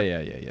you Yeah.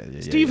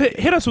 hear. Steve, yeah.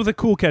 hit us with a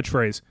cool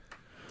catchphrase.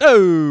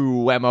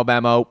 Oh, whammo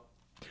bammo.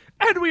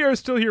 And we are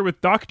still here with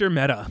Dr.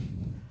 Meta.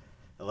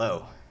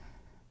 Hello.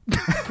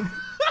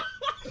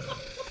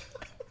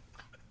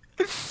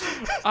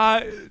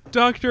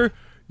 Doctor,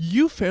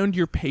 you found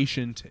your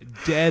patient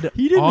dead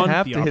He didn't on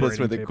have the to hit us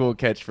operating with a table. cool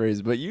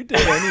catchphrase, but you did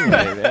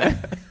anyway,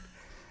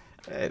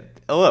 man.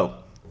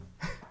 Hello.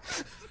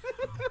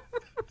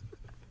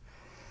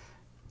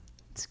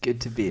 It's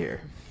good to be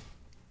here.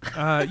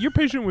 Your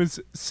patient was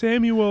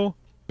Samuel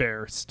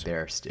Berst.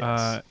 Berst,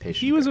 yes. Patient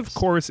He was, Berst. of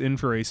course, in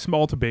for a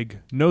small to big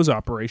nose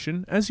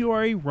operation, as you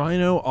are a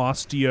rhino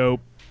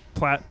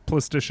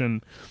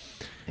osteoplastician.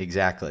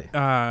 Exactly.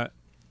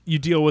 You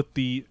deal with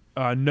the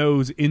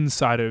nose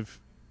inside of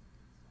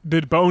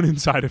the bone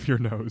inside of your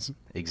nose.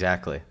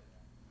 Exactly.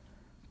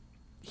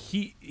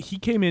 He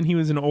came in. He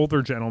was an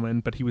older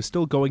gentleman, but he was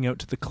still going out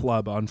to the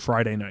club on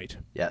Friday night.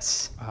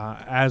 Yes.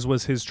 As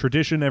was his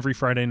tradition, every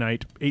Friday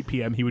night, 8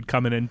 p.m., he would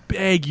come in and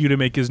beg you to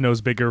make his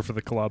nose bigger for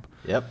the club.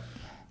 Yep.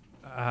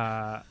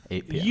 8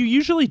 p.m. You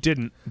usually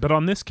didn't, but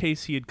on this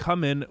case, he had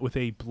come in with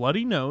a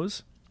bloody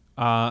nose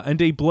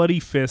and a bloody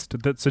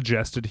fist that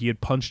suggested he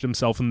had punched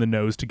himself in the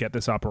nose to get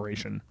this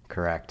operation.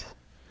 Correct.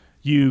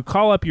 You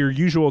call up your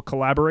usual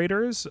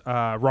collaborators,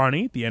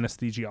 Ronnie, the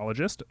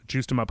anesthesiologist,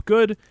 juiced him up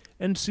good,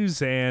 and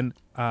Suzanne,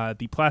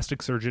 the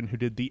plastic surgeon who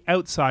did the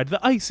outside, the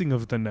icing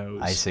of the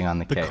nose. Icing on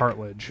the cake.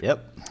 Cartilage.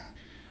 Yep.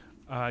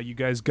 You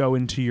guys go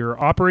into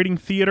your operating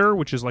theater,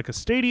 which is like a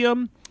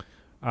stadium,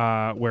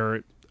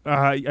 where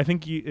I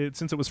think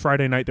since it was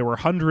Friday night, there were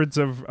hundreds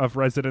of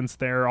residents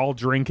there, all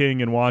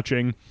drinking and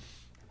watching.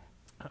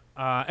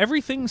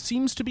 Everything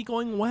seems to be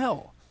going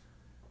well.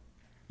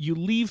 You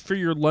leave for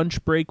your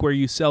lunch break where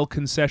you sell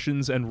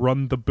concessions and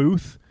run the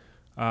booth.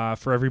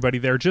 for everybody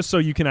there, just so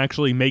you can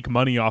actually make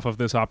money off of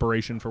this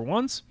operation for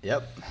once.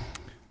 Yep.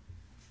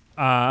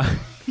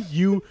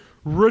 You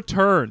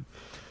return.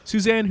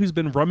 Suzanne, who's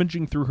been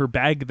rummaging through her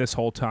bag this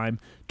whole time,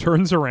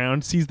 turns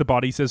around, sees the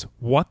body, says,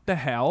 "What the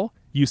hell?"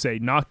 You say,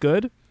 "Not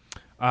good,"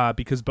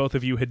 because both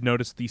of you had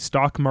noticed the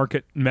stock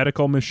market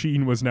medical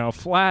machine was now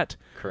flat.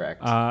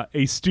 Correct.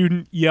 A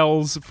student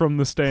yells from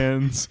the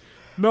stands,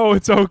 "No,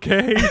 it's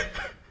okay,"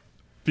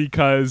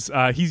 because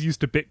he's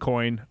used to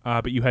Bitcoin,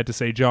 but you had to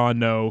say, "John,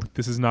 no,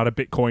 this is not a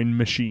Bitcoin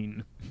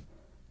machine."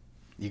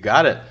 You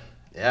got it.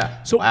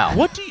 Yeah. So wow.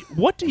 what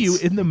do you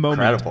in the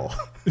moment? Incredible.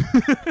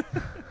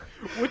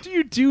 What do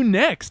you do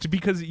next?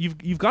 Because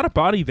you've got a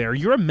body there.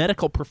 You're a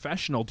medical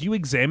professional. Do you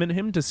examine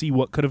him to see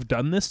what could have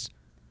done this?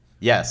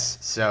 Yes.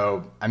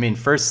 So, I mean,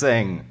 first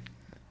thing,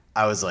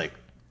 I was like,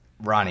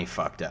 Ronnie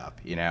fucked up,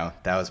 you know?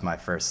 That was my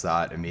first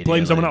thought immediately.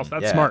 Blame someone else.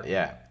 That's smart.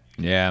 Yeah.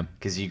 Yeah.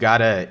 Because you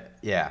gotta,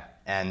 yeah.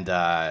 And,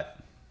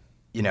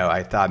 you know,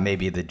 I thought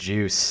maybe the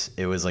juice,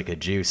 it was like a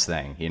juice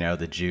thing, you know?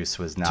 The juice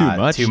was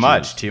not too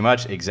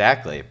much.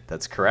 Exactly.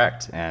 That's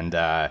correct.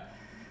 And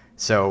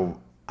so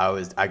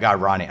I got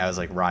Ronnie. I was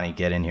like, Ronnie,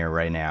 get in here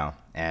right now.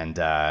 And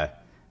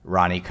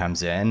Ronnie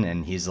comes in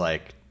and he's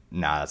like,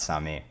 nah, that's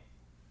not me.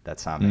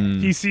 That's not me.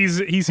 He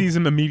sees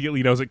him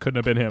immediately, knows it couldn't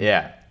have been him.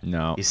 Yeah.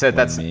 No. He said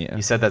that's me.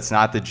 He said that's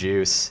not the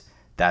juice.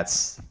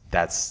 That's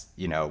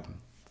you know,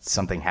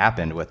 something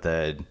happened with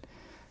a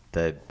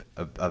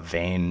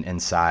vein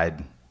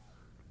inside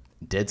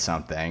did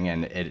something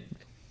and it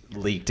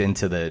leaked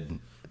into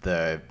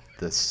the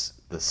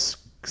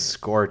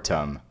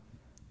scrotum.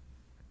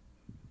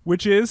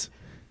 Which is?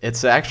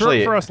 It's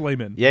actually for us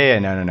laymen. Yeah,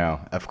 no,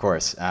 of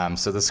course.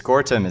 So the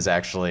scrotum is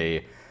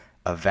actually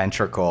a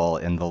ventricle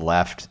in the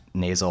left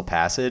nasal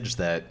passage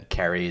that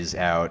carries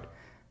out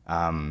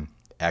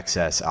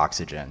excess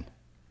oxygen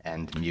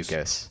and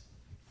mucus.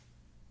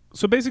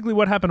 So basically,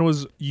 what happened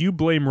was you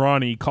blame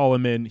Ronnie, call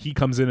him in, he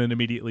comes in and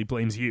immediately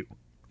blames you.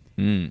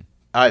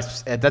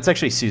 That's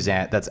actually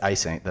Suzanne. That's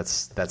icing.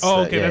 That's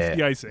Oh, okay, that's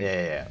the icing.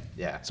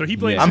 Yeah. So he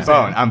blames. I'm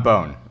Suzanne.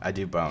 bone. I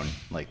do bone.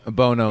 Like A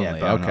bone only. Yeah,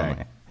 bone okay.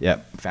 only.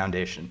 Yep.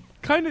 Foundation.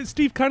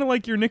 Steve, kind of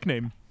like your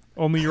nickname.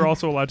 Only you're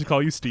also allowed to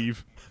call you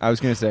Steve. I was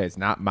gonna say it's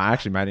not my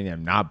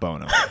nickname, not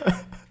Bono.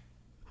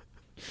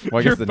 Well,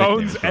 I Your guess the nickname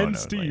Bones is Bone and only.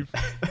 Steve.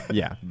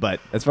 Yeah, but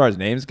as far as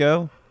names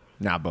go,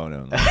 not Bone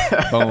only.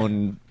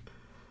 Bone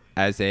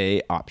as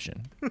a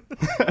option,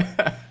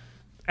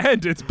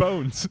 And it's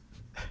Bones.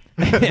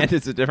 and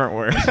it's a different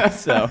word.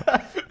 So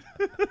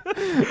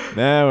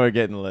now we're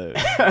getting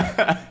loose,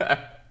 but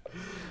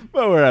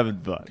we're having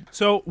fun.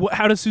 So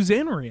how does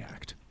Suzanne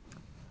react?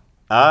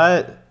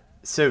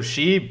 So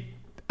she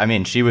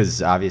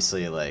was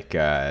obviously like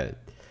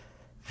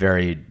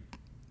very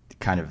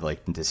kind of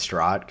like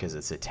distraught because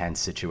it's a tense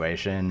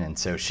situation, and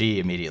so she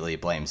immediately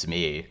blames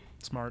me.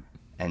 Smart.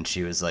 And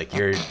she was like,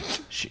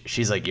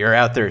 she's like, you're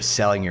out there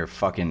selling your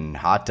fucking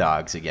hot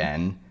dogs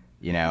again,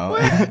 you know?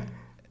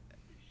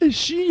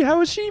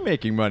 How is she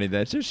making money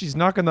then? She's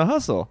knocking the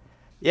hustle.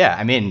 Yeah,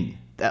 I mean,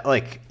 that,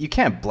 like, you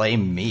can't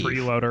blame me.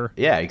 Freeloader.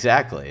 Yeah,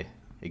 exactly.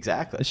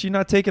 Is she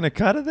not taking a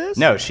cut of this?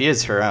 No, she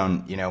has her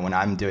own, you know, when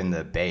I'm doing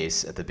the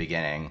bass at the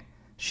beginning,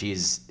 she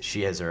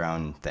has her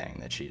own thing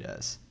that she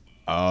does.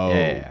 Oh.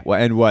 Yeah.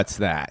 Well, and what's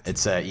that?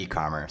 It's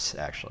e-commerce,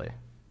 actually.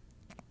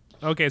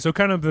 Okay, so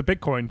kind of the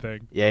Bitcoin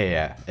thing.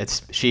 Yeah.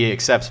 She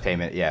accepts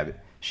payment. Yeah,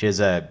 she has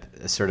a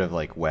sort of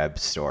like web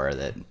store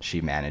that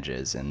she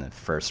manages in the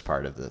first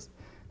part of the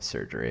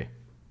surgery.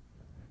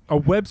 A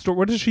web store?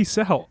 What does she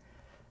sell?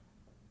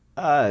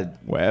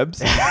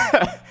 Webs?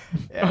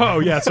 Oh,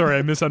 yeah, sorry,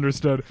 I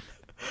misunderstood.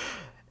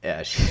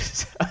 Yeah, she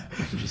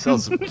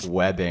sells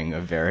webbing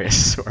of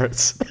various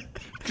sorts.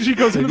 She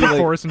goes into the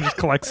forest and just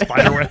collects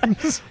spider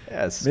webs.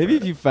 Yes. Maybe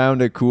if you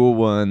found a cool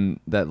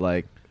one that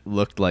like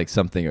looked like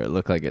something or it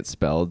looked like it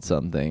spelled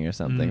something or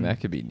something,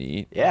 that could be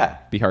neat. Yeah.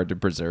 Be hard to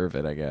preserve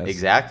it, I guess.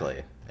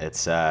 Exactly.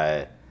 It's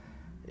it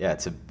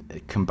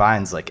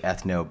combines like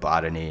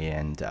ethnobotany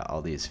and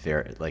all these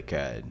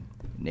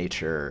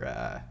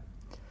nature.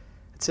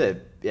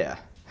 Yeah.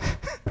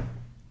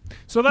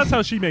 So that's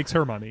how she makes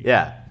her money.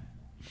 Yeah.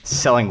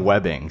 Selling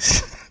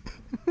webbings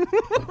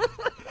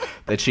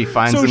that she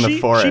finds in the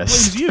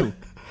forest. She blames you.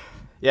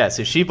 Yeah,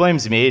 so she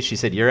blames me. She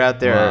said, "You're out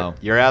there. Wow.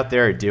 You're out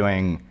there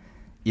doing,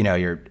 you know,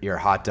 your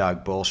hot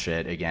dog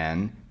bullshit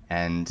again."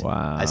 And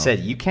Wow. I said,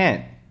 "You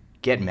can't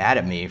get mad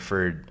at me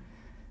for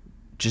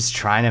just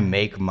trying to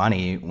make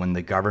money when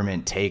the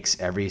government takes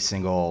every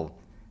single,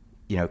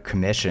 you know,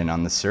 commission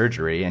on the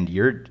surgery, and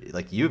you're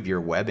like, you have your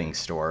webbing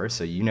store,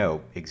 so you know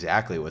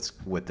exactly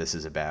what this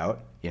is about,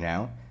 you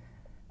know."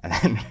 And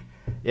then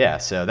yeah,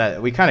 so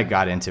that we kind of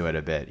got into it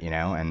a bit, you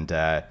know, and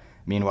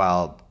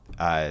meanwhile,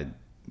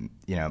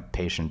 you know,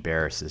 patient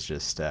Barris is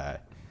just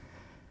out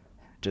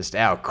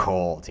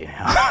cold, you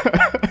know.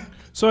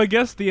 So I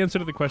guess the answer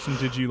to the question,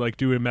 did you like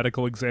do a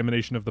medical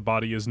examination of the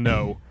body, is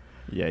no.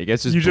 Yeah, you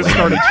guys You just blame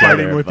started each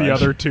fighting other with a the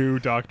bunch. other two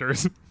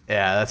doctors.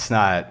 Yeah, that's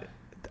not.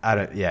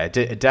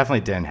 It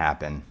definitely didn't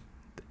happen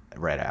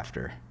right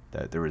after.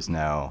 There was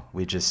no.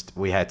 We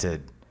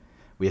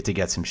we had to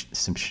get some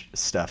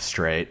stuff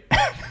straight.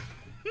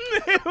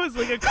 It was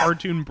like a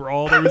cartoon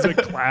brawl. There was a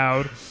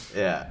cloud.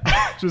 Yeah.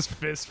 Just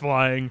fist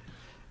flying.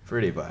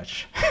 Pretty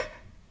much.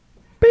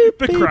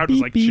 The crowd was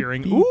like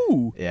cheering.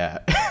 Ooh. Yeah.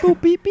 Boop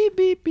beep beep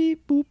beep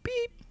beep boop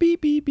beep beep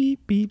beep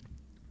beep beep.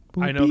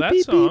 I know that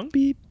song.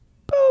 Beep,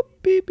 boop,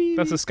 beep, beep.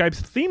 That's a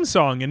Skype's theme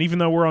song, and even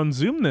though we're on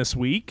Zoom this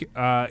week,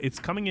 it's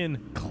coming in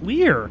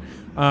clear.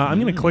 I'm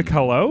going to click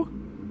hello.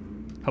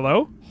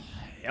 Hello?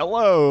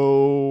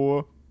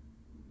 Hello.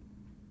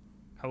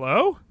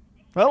 Hello?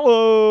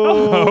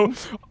 Hello.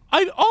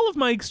 Hello. All of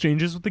my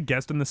exchanges with the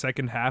guest in the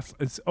second half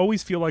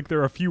always feel like there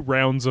are a few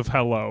rounds of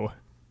hello.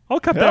 I'll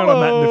cut down on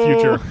that in the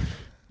future.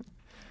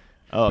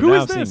 Oh, Who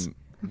now is this?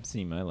 I'm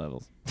seeing my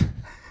levels.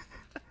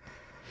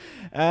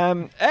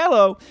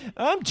 Hello,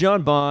 I'm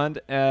John Bond.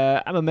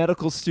 I'm a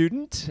medical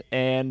student,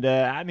 and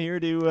I'm here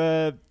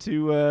to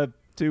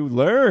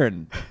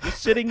learn.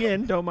 Just sitting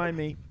in, don't mind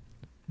me.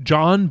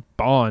 John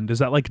Bond. Is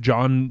that like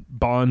John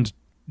Bond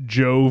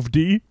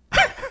Jovi?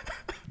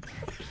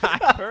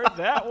 I've heard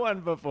that one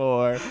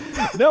before.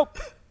 Nope.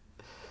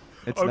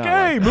 It's not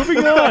Okay, like that.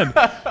 moving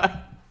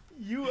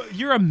on.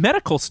 You're a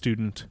medical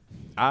student.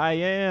 I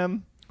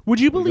am. Would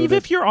you believe to-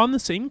 if you're on the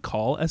same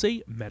call as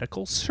a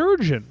medical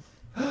surgeon?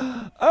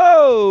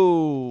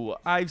 Oh,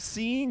 I've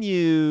seen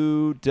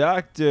you,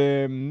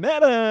 Dr.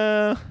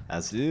 Meta.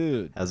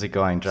 Dude, How's it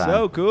going, John?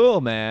 so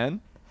cool, man.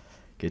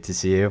 Good to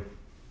see you.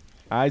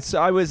 I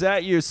was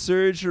at your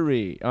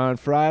surgery on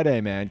Friday,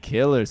 man.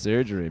 Killer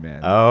surgery,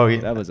 man. Oh, yeah.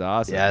 That was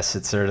awesome. Yes,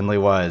 it certainly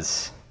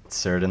was. It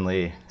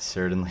certainly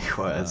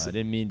I was.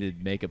 didn't mean to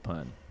make a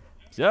pun.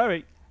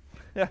 Sorry.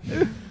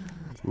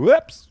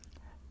 Whoops.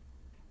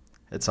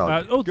 It's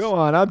all Go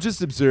on. I'm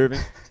just observing.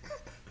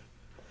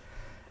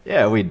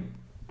 Yeah, we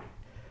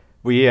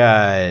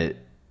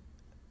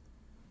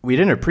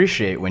didn't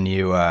appreciate when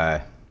you we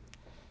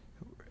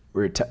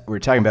were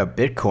talking about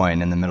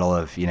Bitcoin in the middle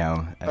of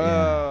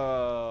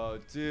Oh,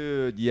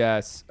 dude.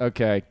 Yes.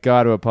 Okay.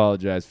 Got to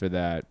apologize for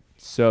that.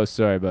 So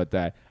sorry about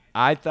that.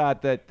 I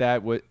thought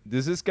that was.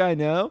 Does this guy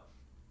know?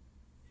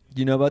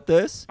 You know about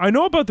this? I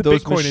know about the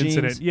Those Bitcoin machines?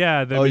 incident.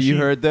 Yeah. The Oh, you machine-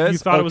 heard this? You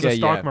thought it was a Okay,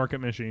 stock yeah. market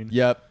machine.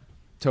 Yep.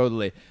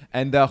 Totally.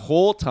 And the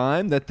whole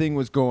time, that thing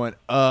was going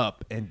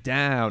up and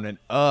down and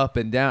up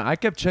and down. I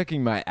kept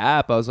checking my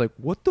app. I was like,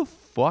 what the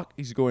fuck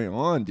is going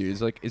on, dude?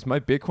 It's like, is my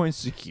Bitcoin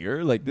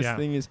secure? Like, this Yeah.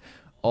 thing is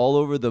all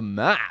over the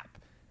map.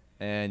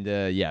 And,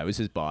 yeah, it was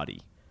his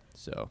body.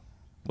 So,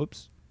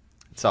 whoops.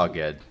 It's all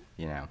good,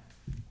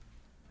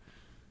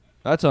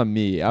 That's on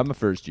me. I'm a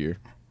first year.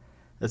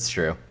 That's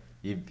true.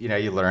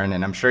 You learn,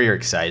 and I'm sure you're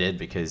excited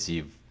because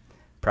you've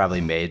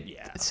probably made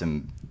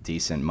some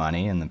decent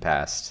money in the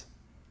past.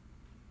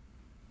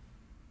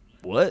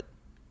 What?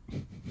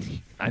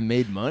 I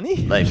made money?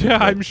 Like, Yeah,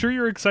 I'm sure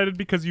you're excited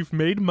because you've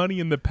made money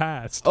in the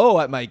past. Oh,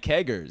 at my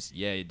keggers.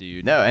 Yeah,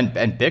 dude. no, and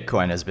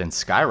Bitcoin has been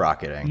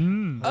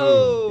skyrocketing.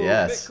 Oh,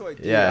 Yes. Bitcoin.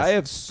 Dude, Yes. I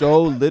have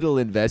so little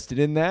invested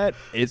in that.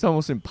 It's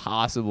almost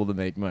impossible to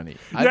make money.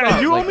 I Yeah,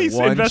 bought, you like, only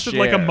one invested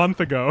like a share. month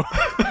ago.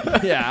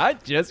 Yeah, I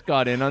just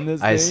got in on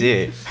this I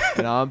thing, see.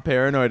 and I'm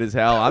paranoid as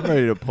hell. I'm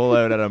ready to pull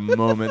out at a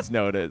moment's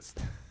notice.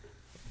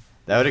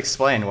 That would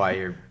explain why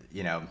you're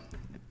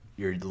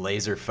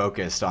laser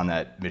focused on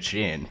that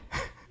machine.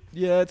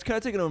 Yeah, it's kind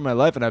of taking over my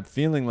life, and I'm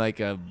feeling like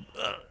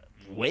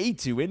way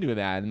too into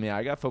that. I mean,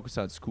 I got focused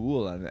on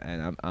school,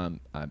 and I'm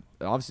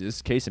obviously, this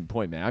is case in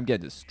point, man. I'm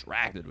getting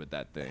distracted with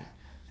that thing.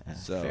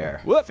 So,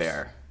 Fair. whoops.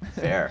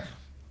 Fair.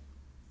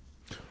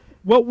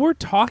 Well, we're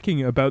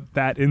talking about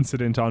that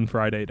incident on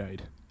Friday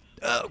night.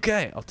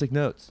 Okay, I'll take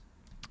notes.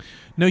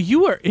 Now,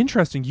 you were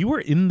interesting. You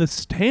were in the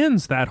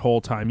stands that whole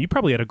time. You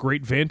probably had a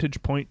great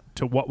vantage point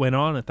to what went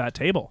on at that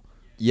table.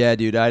 Yeah,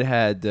 dude, I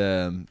had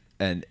an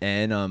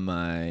N on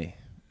my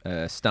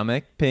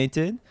stomach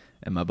painted,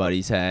 and my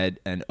buddies had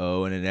an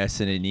O and an S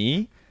and an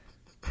E.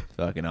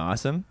 Fucking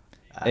awesome.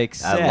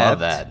 Except I love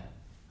that.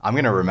 I'm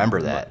gonna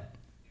remember that.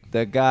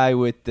 the guy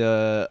with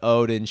the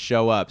O didn't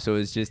show up, so it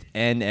was just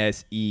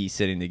NSE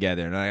sitting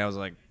together, and I was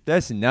like,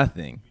 that's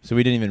nothing. So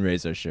we didn't even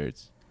raise our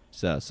shirts.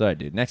 So sorry,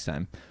 dude. Next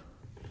time.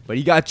 But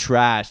he got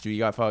trashed, dude. He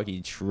got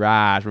fucking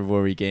trashed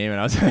before we came, and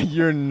I was like,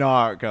 you're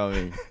not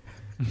coming.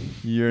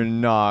 You're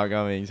not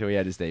coming. So we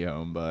had to stay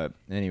home. But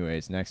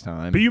anyways, next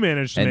time. But you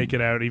managed to And- make it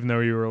out, even though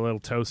you were a little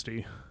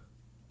toasty.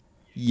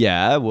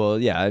 Yeah, well,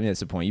 yeah. I mean, that's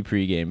the point. You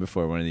pregame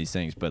before one of these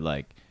things, but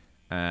like,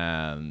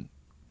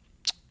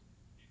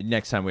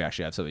 next time we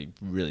actually have something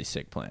really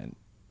sick planned.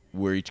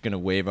 We're each gonna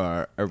we're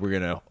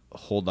gonna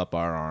hold up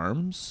our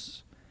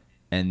arms,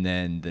 and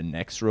then the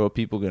next row of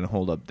people gonna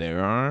hold up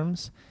their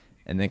arms,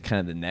 and then kind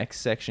of the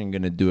next section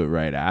gonna do it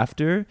right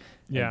after.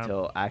 Yeah.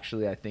 Until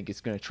actually, I think it's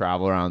gonna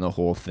travel around the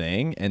whole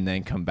thing, and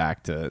then come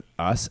back to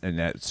us. And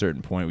at a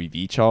certain point, we've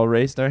each all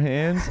raised our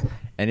hands.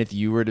 And if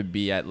you were to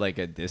be at like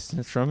a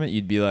distance from it,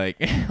 you'd be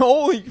like,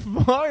 "Holy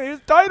fuck! His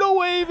tidal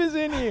wave is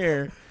in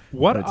here."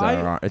 What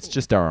But it's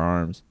just our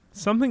arms.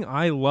 something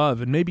I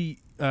love, and maybe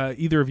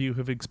either of you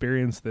have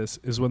experienced this,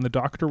 is when the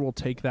doctor will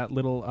take that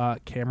little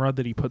camera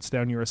that he puts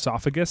down your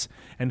esophagus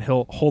and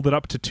he'll hold it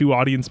up to two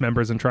audience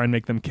members and try and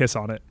make them kiss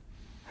on it.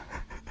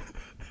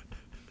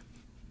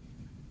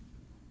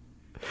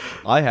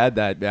 I had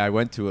that. I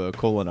went to a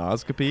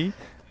colonoscopy,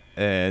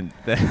 and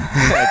that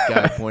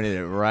guy pointed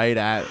it right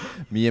at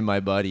me and my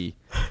buddy.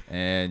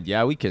 And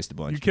yeah, we kissed a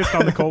bunch. You kissed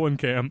on the colon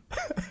cam.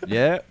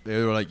 Yeah,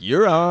 they were like,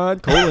 "You're on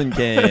colon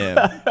cam."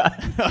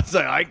 I was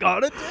like, "I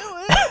gotta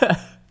do it."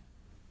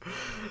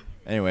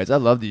 Anyways, I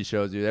love these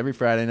shows, dude. Every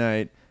Friday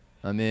night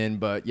I'm in,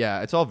 but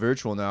yeah, it's all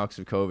virtual now because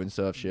of COVID and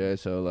stuff. Shit,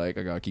 so like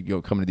I gotta keep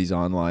coming to these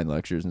online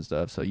lectures and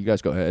stuff. So you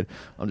guys go ahead.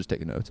 I'm just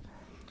taking notes.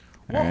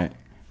 All right.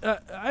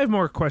 I have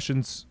more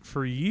questions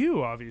for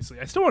you,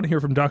 obviously. I still want to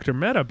hear from Dr.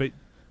 Mehta, but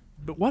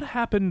what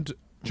happened,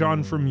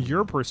 John, from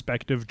your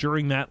perspective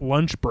during that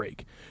lunch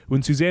break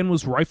when Suzanne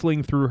was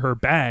rifling through her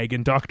bag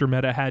and Dr.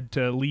 Mehta had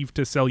to leave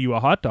to sell you a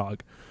hot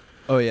dog?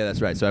 Oh yeah,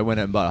 that's right. So I went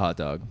out and bought a hot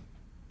dog.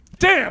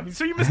 Damn!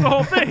 So you missed the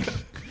whole thing.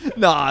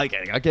 No, I'm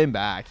kidding. I came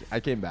back.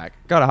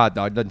 Got a hot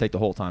dog. Doesn't take the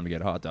whole time to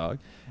get a hot dog.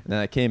 And then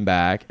I came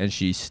back, and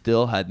she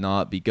still had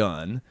not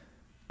begun.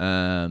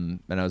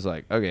 And I was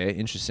like, okay,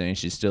 interesting.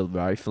 She's still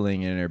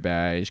rifling in her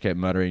bag. She kept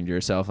muttering to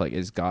herself, like,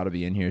 it's got to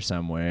be in here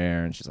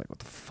somewhere. And she's like, what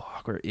the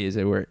fuck? Where is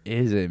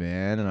it,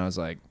 man? And I was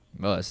like,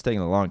 well, it's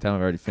taking a long time.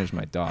 I've already finished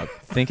my dog.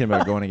 Thinking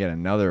about going to get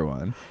another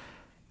one.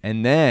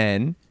 And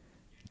then,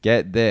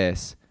 get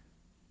this,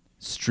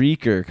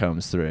 Streaker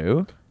comes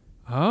through.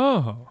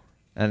 Oh.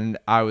 And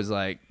I was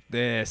like,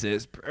 this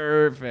is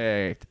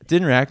perfect.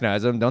 Didn't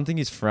recognize him. Don't think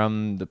he's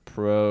from the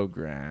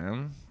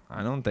program.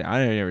 I've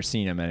never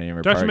seen him at any of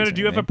our parties. Dr. Mehta, do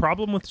you have a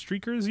problem with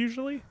streakers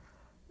usually?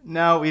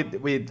 No,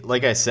 we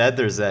like I said,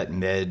 there's that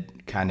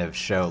mid kind of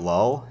show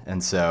lull,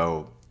 and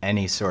so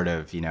any sort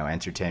of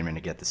entertainment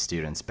to get the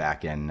students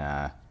back in.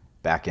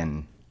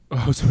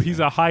 Oh, so he's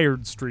a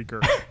hired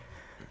streaker.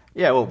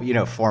 Yeah,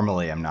 well,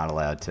 formally I'm not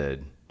allowed to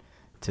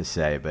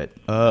say, but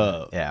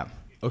yeah.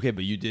 Okay,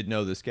 but you did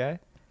know this guy?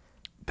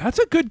 That's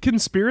a good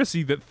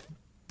conspiracy that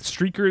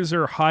streakers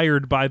are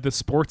hired by the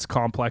sports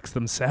complex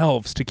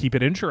themselves to keep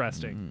it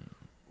interesting.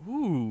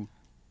 Ooh.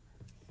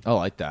 I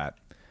like that.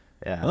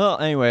 Yeah. Well,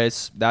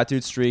 anyways, that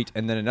dude streaked,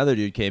 and then another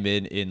dude came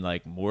in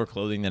like more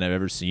clothing than I've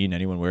ever seen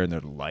anyone wear in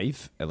their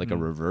life, at like a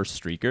reverse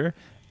streaker.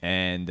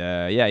 And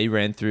yeah, he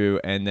ran through,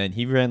 and then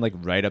he ran like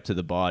right up to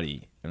the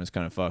body and was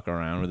kind of fucking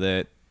around with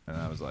it. And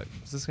I was like,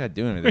 what's this guy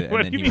doing with it?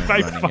 What and do then you he mean by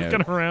went running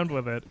fucking out. around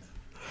with it?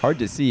 Hard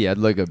to see. He had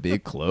like a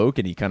big cloak,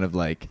 and he kind of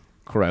like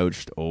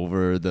crouched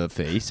over the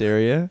face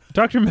area.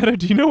 Dr. Mehta,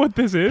 do you know what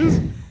this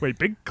is? Wait,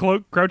 big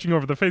cloak crouching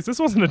over the face. This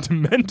wasn't a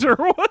Dementor,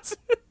 was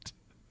it?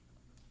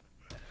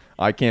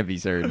 I can't be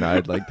certain. I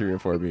had like 3 or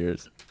 4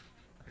 beers.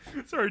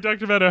 Sorry,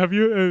 Dr. Mehta, have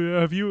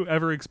you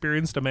ever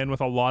experienced a man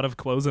with a lot of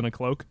clothes and a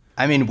cloak?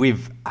 I mean,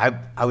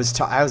 I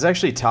was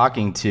actually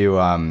talking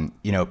to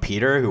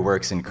Peter, who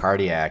works in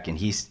cardiac, and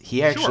he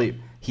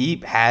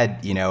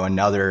had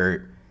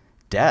another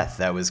death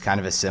that was kind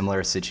of a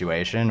similar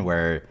situation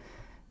where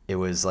it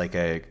was like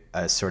a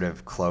sort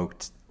of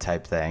cloaked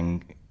type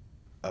thing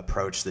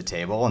approached the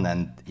table, and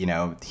then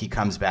he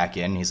comes back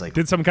in, he's like,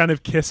 did some kind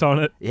of kiss on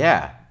it?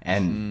 yeah.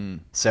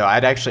 And so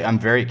I'm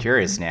very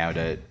curious now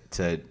to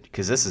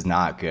because this is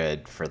not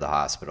good for the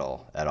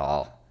hospital at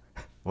all.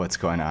 What's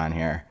going on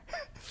here?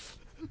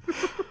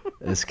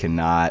 This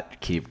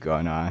cannot keep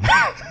going on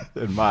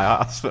in my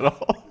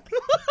hospital.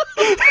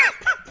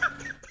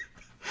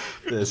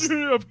 This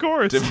Of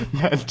course.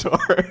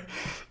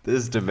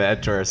 This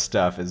Dementor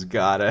stuff has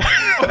gotta.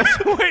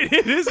 Wait,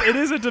 it is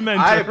a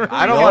Dementor.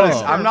 I don't want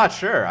to. I'm not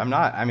sure. I'm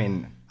not. I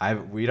mean,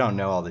 we don't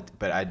know all the.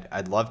 But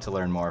I'd love to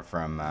learn more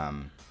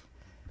from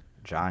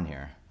John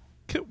here.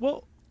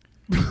 Well,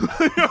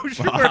 oh,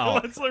 sure.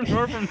 Wow. Let's learn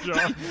more from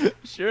John.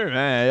 Sure,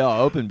 man. Yo,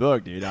 open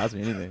book, dude. Ask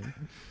me anything.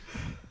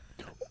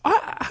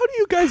 How do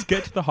you guys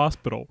get to the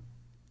hospital?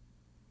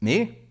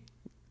 Me?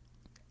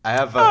 I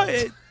have.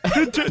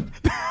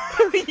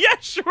 Yeah,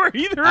 sure.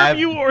 Either of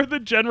you or the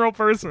general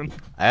person.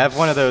 I have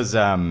one of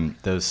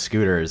those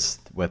scooters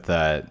with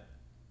a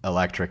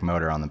electric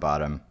motor on the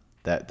bottom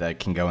that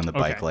can go in the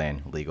bike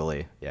lane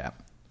legally. Yeah.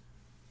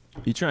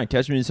 You trying to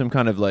catch me in some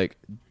kind of like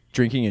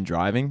drinking and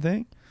driving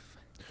thing?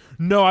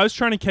 No, I was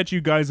trying to catch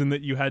you guys in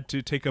that you had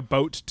to take a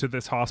boat to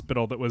this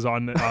hospital that was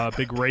on a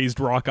big raised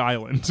rock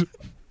island.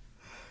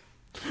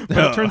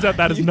 But it turns out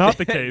that is not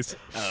the case.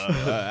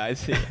 I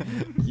see.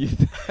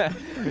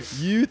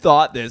 You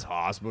thought this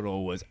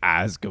hospital was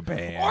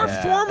Azkaban. Or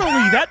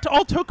formerly, that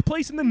all took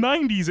place in the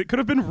 90s. It could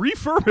have been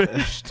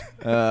refurbished.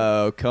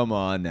 Oh, come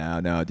on now.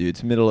 No, dude.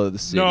 It's middle of the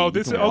city. No, You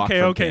this is can walk from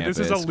okay. This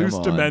is a campus. loose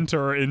Come on.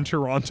 Dementor in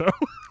Toronto.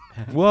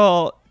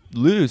 Well,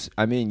 loose.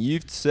 I mean,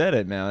 you've said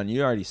it, man.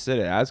 You already said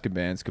it.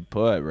 Azkaban's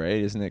kaput, right?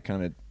 Isn't it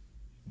kind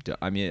of...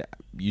 I mean,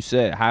 you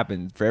said it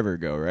happened forever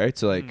ago, right?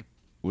 So, like,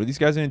 what are these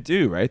guys going to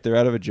do, right? They're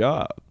out of a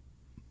job.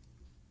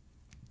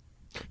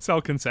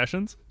 Sell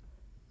concessions.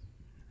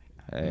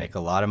 Hey. Make a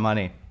lot of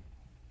money.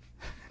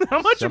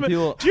 How much? Some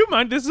people- Do you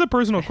mind? This is a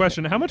personal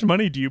question. How much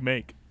money do you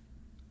make?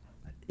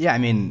 Yeah, I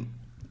mean,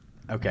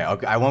 Okay,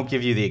 I won't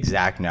give you the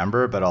exact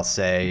number, but I'll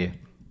say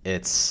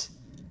it's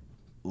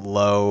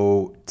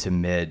low to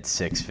mid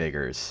six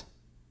figures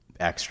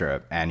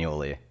extra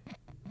annually.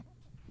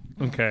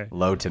 Okay.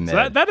 Low to mid.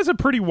 So that is a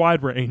pretty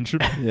wide range.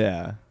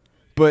 Yeah.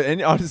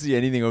 But honestly,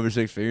 anything over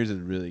 6 figures is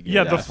really good.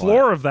 Yeah, the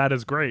floor of that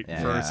is great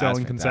Yeah, for that's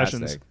selling concessions.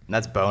 fantastic. And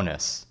that's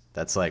bonus.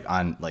 That's like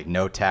on like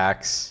no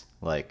tax.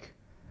 Like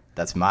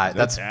that's my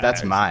that's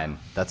tax. mine.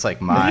 That's like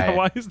my Yeah,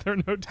 why is there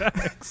no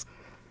tax?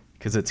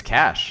 because it's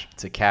cash.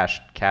 It's a cash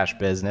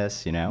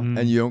business, you know.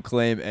 And you don't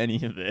claim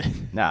any of it.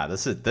 Nah,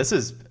 this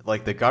is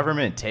like the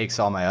government takes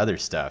all my other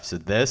stuff. So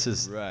this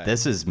is Right.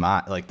 this is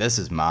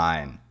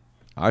mine.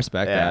 I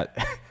respect Yeah.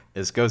 that.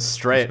 This goes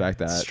straight Respect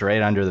that.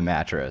 straight under the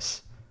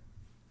mattress.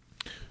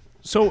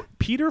 So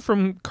Peter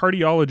from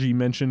cardiology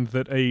mentioned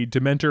that a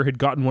Dementor had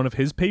gotten one of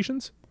his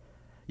patients.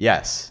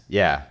 Yes.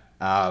 Yeah.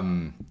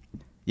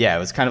 Yeah, it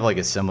was kind of like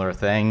a similar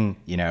thing.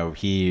 You know,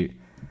 he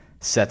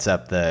sets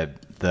up the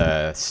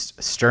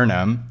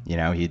sternum. You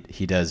know,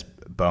 he does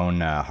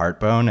bone, heart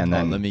bone, and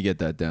then Let me get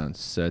that down.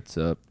 Sets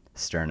up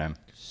sternum.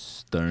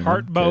 sternum.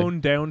 Heart bone Okay.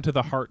 down to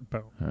the heart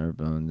bone. Heart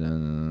bone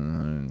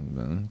down. Heart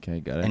bone. Okay,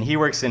 got it. And he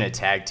works in a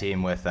tag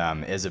team with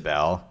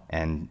Isabel,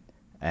 and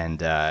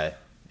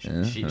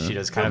she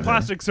does kind The of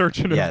plastic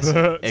surgeon yes, of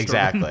the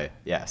exactly.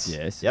 Yes.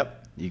 Yes. Yep.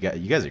 You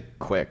guys are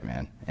quick,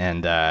 man.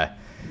 And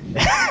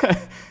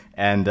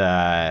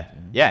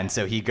and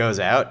so he goes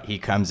out, he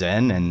comes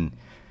in, and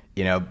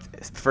you know,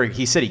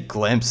 he said he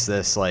glimpsed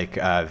this like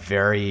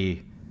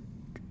very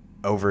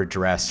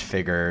overdressed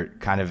figure,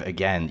 kind of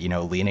again, you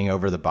know, leaning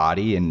over the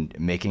body and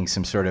making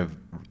some sort of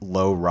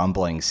low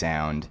rumbling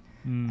sound,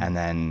 and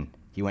then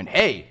he went,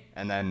 "Hey,"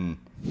 and then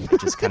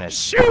it just kind of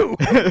Shoo!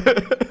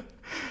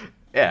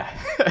 yeah.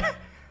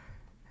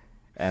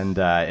 And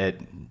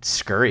it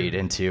scurried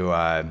into,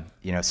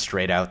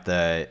 straight out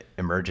the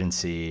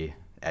emergency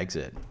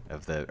exit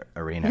of the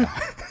arena.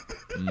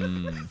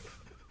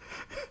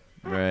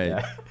 Right.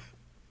 Yeah.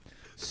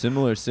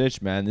 Similar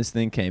sitch, man. This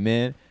thing came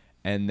in,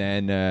 and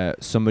then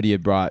somebody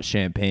had brought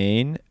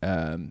champagne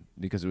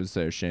because it was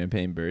their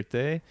champagne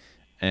birthday,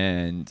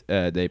 and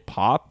they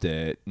popped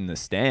it in the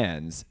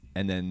stands,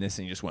 and then this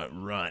thing just went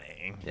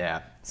running.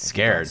 Yeah.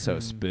 Scared. So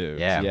spooked.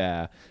 Yeah.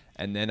 Yeah.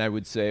 And then I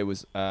would say it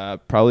was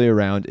probably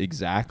around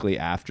exactly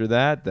after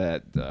that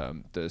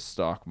the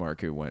stock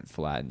market went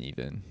flat and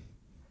even.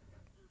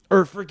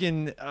 Or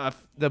freaking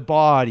the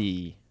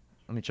body.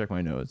 Let me check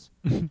my notes.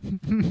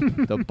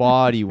 The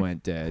body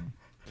went dead.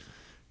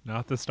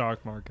 Not the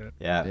stock market.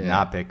 Yeah, Yeah.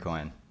 not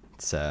Bitcoin.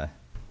 It's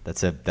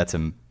that's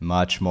a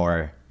much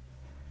more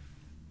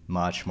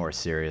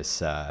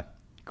serious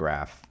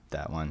graph,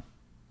 that one.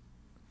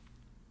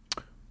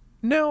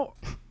 Now,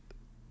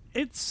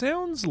 it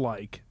sounds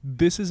like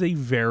this is a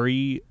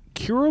very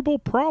curable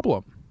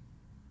problem.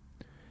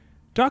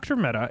 Dr.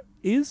 Mehta,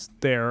 is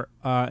there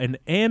an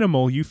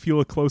animal you feel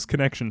a close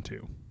connection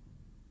to?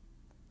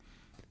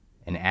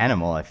 An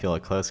animal I feel a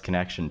close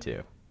connection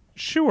to.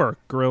 Sure,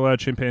 gorilla,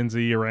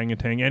 chimpanzee,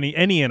 orangutan,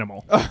 any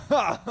animal.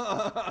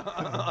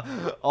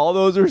 All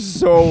those are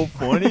so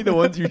funny, the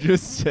ones you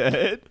just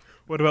said.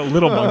 What about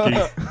little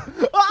monkey?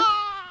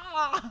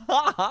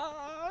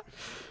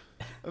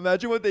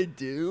 Imagine what they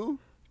do.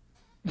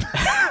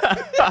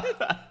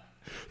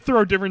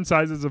 Throw different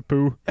sizes of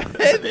poo.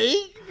 They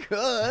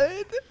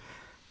could.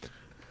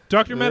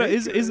 Dr. Mehta,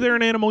 is there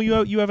an animal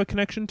you have a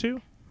connection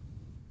to?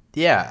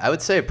 Yeah, I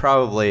would say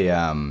probably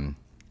the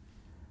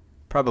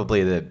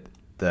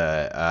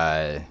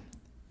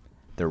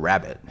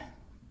rabbit,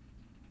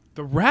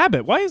 The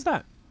rabbit. Why is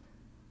that?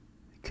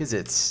 because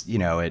it's, you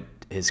know, it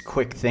is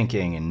quick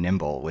thinking and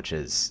nimble, which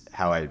is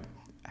how I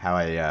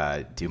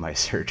do my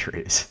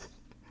surgeries.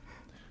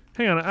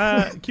 Hang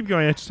on, keep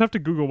going. I just have to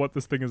Google what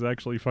this thing is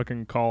actually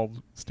fucking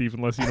called, Steve,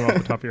 unless you know off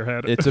the top of your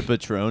head. It's a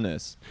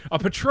Patronus. A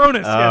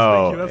Patronus. Yes,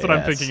 thank you. That's what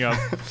I'm yes. thinking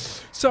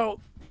of. So,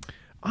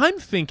 I'm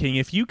thinking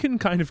if you can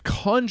kind of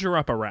conjure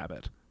up a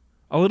rabbit,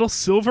 a little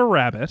silver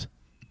rabbit,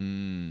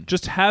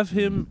 just have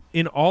him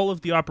in all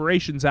of the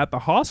operations at the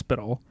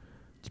hospital,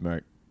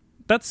 Smart.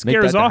 that Make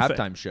scares that off the it.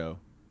 halftime show.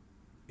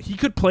 He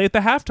could play at the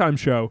halftime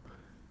show.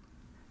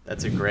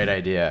 That's a great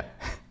idea.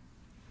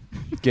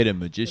 Get a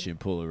magician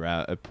pull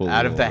Out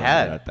of the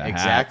head.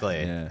 Exactly.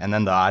 Yeah. And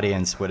then the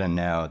audience wouldn't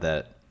know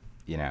that,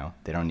 you know,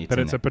 they don't need But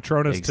to it's know. a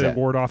Patronus to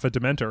ward off a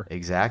Dementor.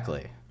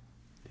 Exactly.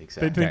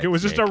 They'd think it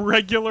was just a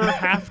regular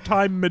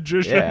halftime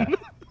magician. Yeah.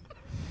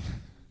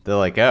 They're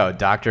like, oh,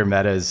 Dr.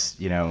 Mehta's,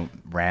 you know,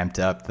 ramped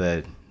up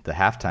the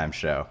halftime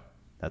show.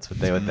 That's what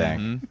they would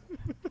think.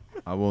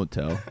 I won't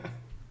tell.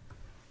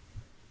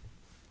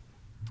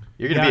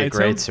 You're going to Yeah, be a it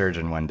great sounds-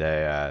 surgeon one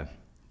day,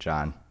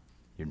 John.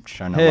 You're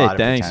showing a Hey, lot of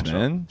thanks, potential.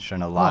 man.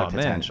 Showing a lot Oh, of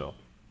man. potential.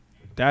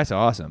 That's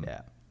awesome.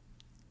 Yeah.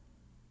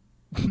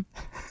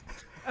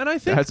 And I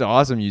think That's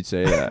awesome you'd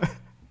say that.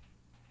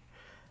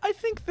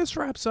 this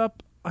wraps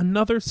up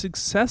another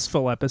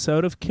successful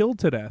episode of Killed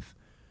to Death.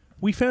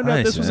 We found out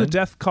Nice, this was a man.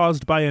 death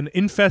caused by an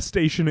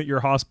infestation at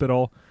your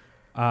hospital,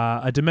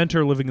 a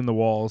Dementor living in the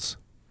walls,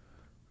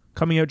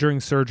 coming out during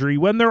surgery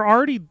when they're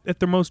already at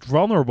their most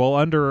vulnerable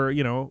under,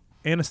 you know,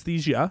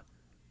 anesthesia.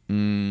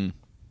 Mm.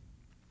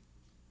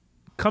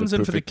 Comes The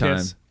in for the perfect time.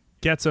 kiss,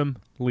 gets him,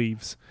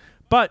 leaves.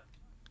 But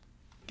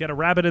get a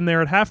rabbit in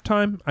there at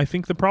halftime, I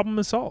think the problem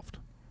is solved.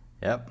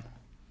 Yep.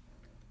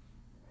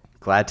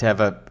 Glad to have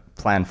a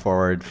plan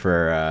forward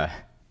for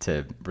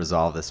to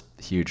resolve this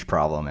huge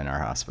problem in our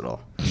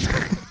hospital.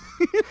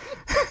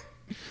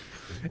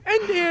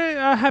 And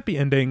a happy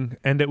ending.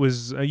 And it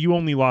was you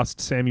only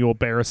lost Samuel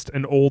Barrist,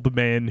 an old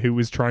man who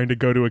was trying to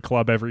go to a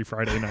club every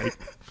Friday night.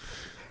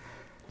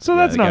 So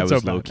that's not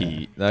so bad.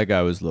 Low-key. That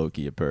guy was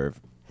low-key a perv.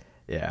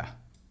 Yeah.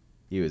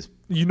 He was.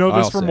 You know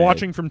this I'll from say.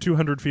 watching from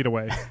 200 feet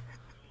away.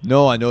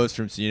 No, I know it's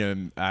from seeing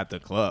him at the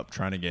club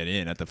trying to get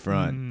in at the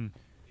front,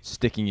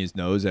 sticking his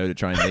nose out to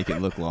try and make it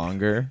look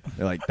longer.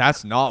 They're like,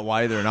 that's not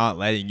why they're not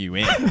letting you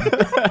in.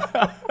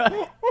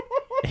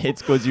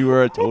 It's because you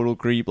were a total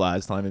creep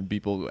last time and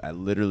people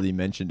literally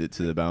mentioned it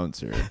to the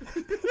bouncer.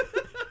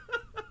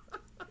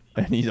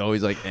 And he's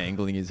always like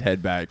angling his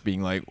head back,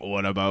 being like,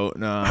 what about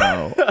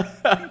now?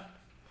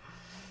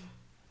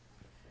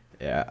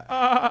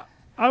 Yeah.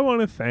 I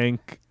want to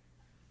thank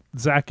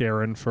Zach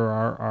Aaron for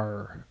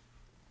our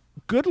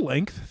good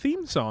length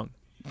theme song.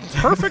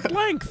 Perfect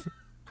length.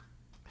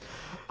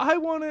 I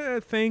want to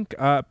thank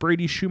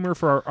Brady Schumer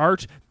for our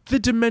art, the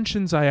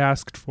dimensions I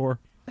asked for.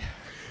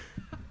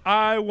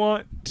 I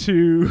want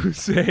to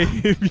say,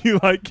 if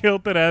you like Kill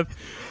to Death,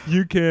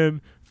 you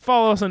can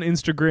follow us on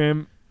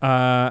Instagram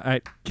at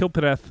Kill to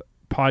Death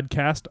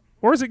Podcast.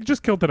 Or is it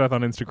just Kill to Death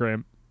on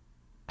Instagram?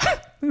 I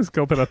think it's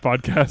Kill to Death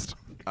Podcast.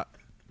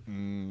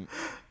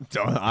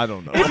 I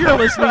don't know. If you're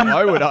listening,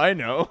 why would I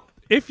know?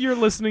 if you're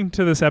listening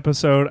to this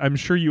episode, I'm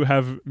sure you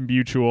have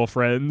mutual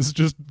friends.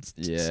 Just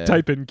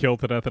type in Kill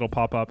to Death, it'll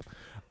pop up.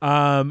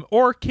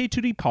 Or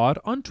K2D Pod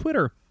on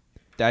Twitter.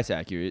 That's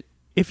accurate.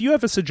 If you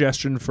have a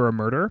suggestion for a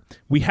murder,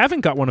 we haven't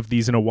got one of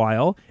these in a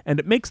while, and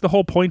it makes the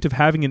whole point of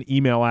having an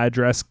email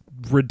address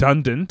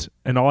redundant,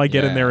 and all I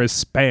get in there is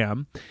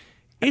spam.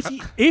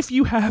 If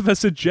you have a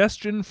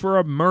suggestion for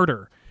a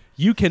murder,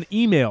 you can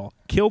email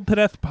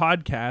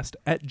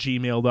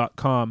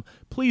killedtodeathpodcast@gmail.com.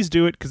 Please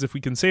do it, because if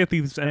we can say at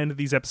the end of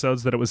these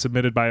episodes that it was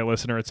submitted by a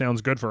listener, it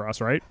sounds good for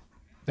us, right?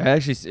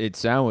 Actually, it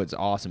sounds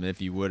awesome.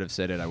 If you would have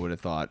said it, I would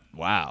have thought,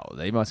 wow,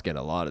 they must get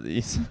a lot of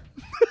these.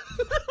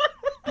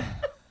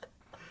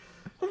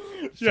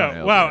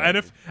 Yeah, wow.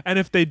 And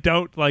if they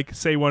don't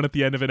say one at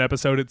the end of an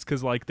episode, it's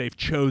because they've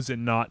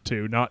chosen not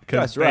to, not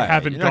because they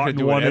haven't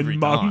gotten one in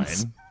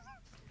months.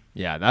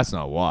 Yeah, that's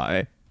not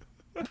why.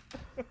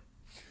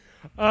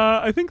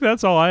 I think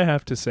that's all I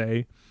have to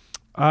say.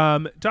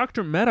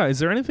 Dr. Meta, is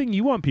there anything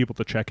you want people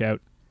to check out?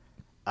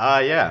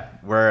 Yeah.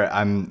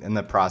 I'm in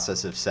the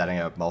process of setting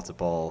up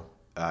multiple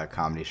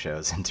comedy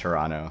shows in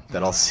Toronto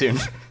that'll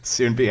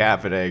soon be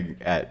happening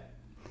at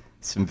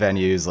some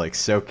venues like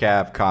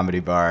SoCap Comedy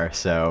Bar.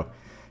 So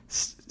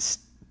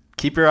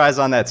keep your eyes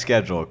on that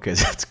schedule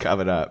because it's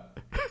coming up.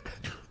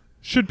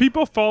 Should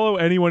people follow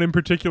anyone in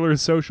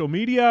particular's social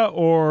media,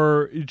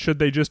 or should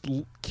they just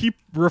keep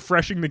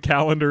refreshing the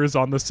calendars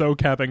on the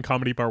SoCap and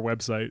Comedy Bar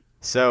website?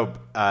 So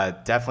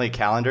definitely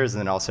calendars, and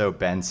then also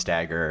Ben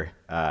Stagger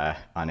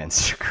on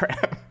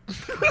Instagram.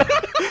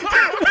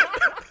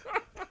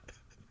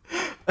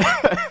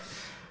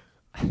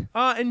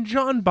 And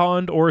John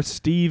Bond or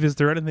Steve, is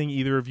there anything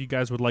either of you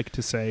guys would like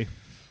to say?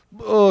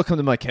 Oh, come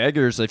to my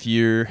keggers if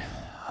you're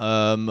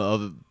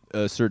of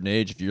a certain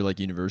age. If you're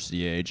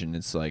university age and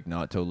it's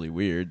not totally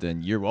weird,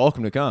 then you're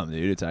welcome to come,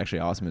 dude. It's actually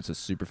awesome. It's a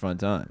super fun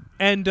time.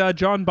 And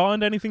John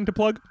Bond, anything to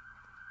plug?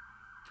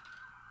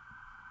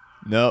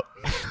 Nope.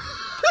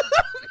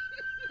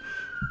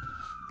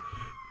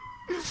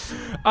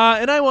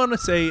 And I want to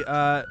say,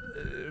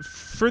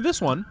 for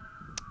this one,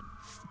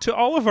 to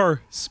all of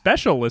our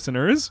special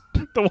listeners,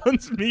 the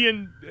ones me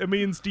and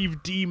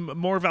Steve deem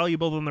more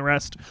valuable than the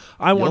rest,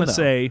 I want to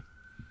say,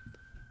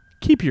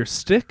 keep your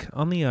stick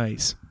on the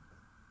ice.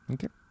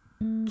 Okay.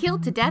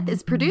 Killed to Death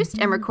is produced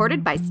and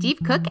recorded by Steve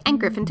Cook and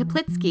Griffin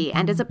Toplitsky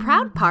and is a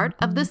proud part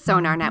of the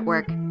Sonar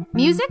Network.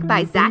 Music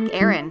by Zach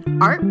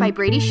Aaron. Art by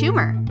Brady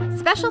Schumer.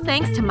 Special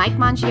thanks to Mike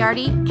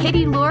Mongiardi,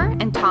 Katie Lure,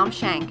 and Tom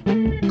Shank.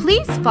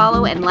 Please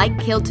follow and like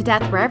Killed to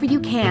Death wherever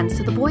you can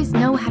so the boys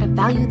know how to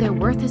value their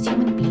worth as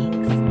human beings.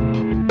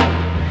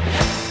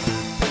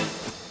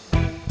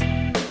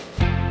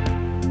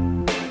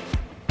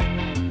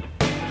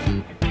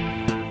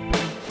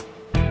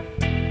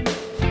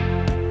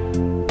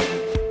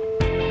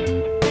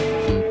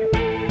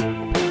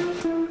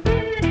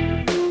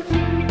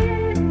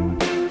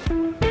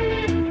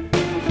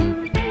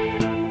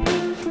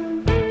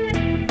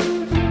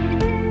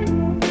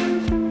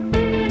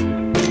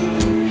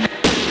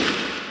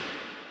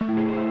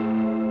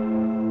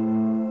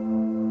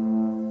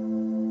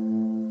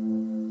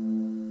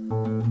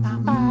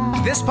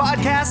 This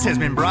podcast has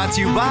been brought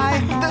to you by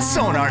the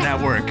Sonar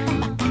Network.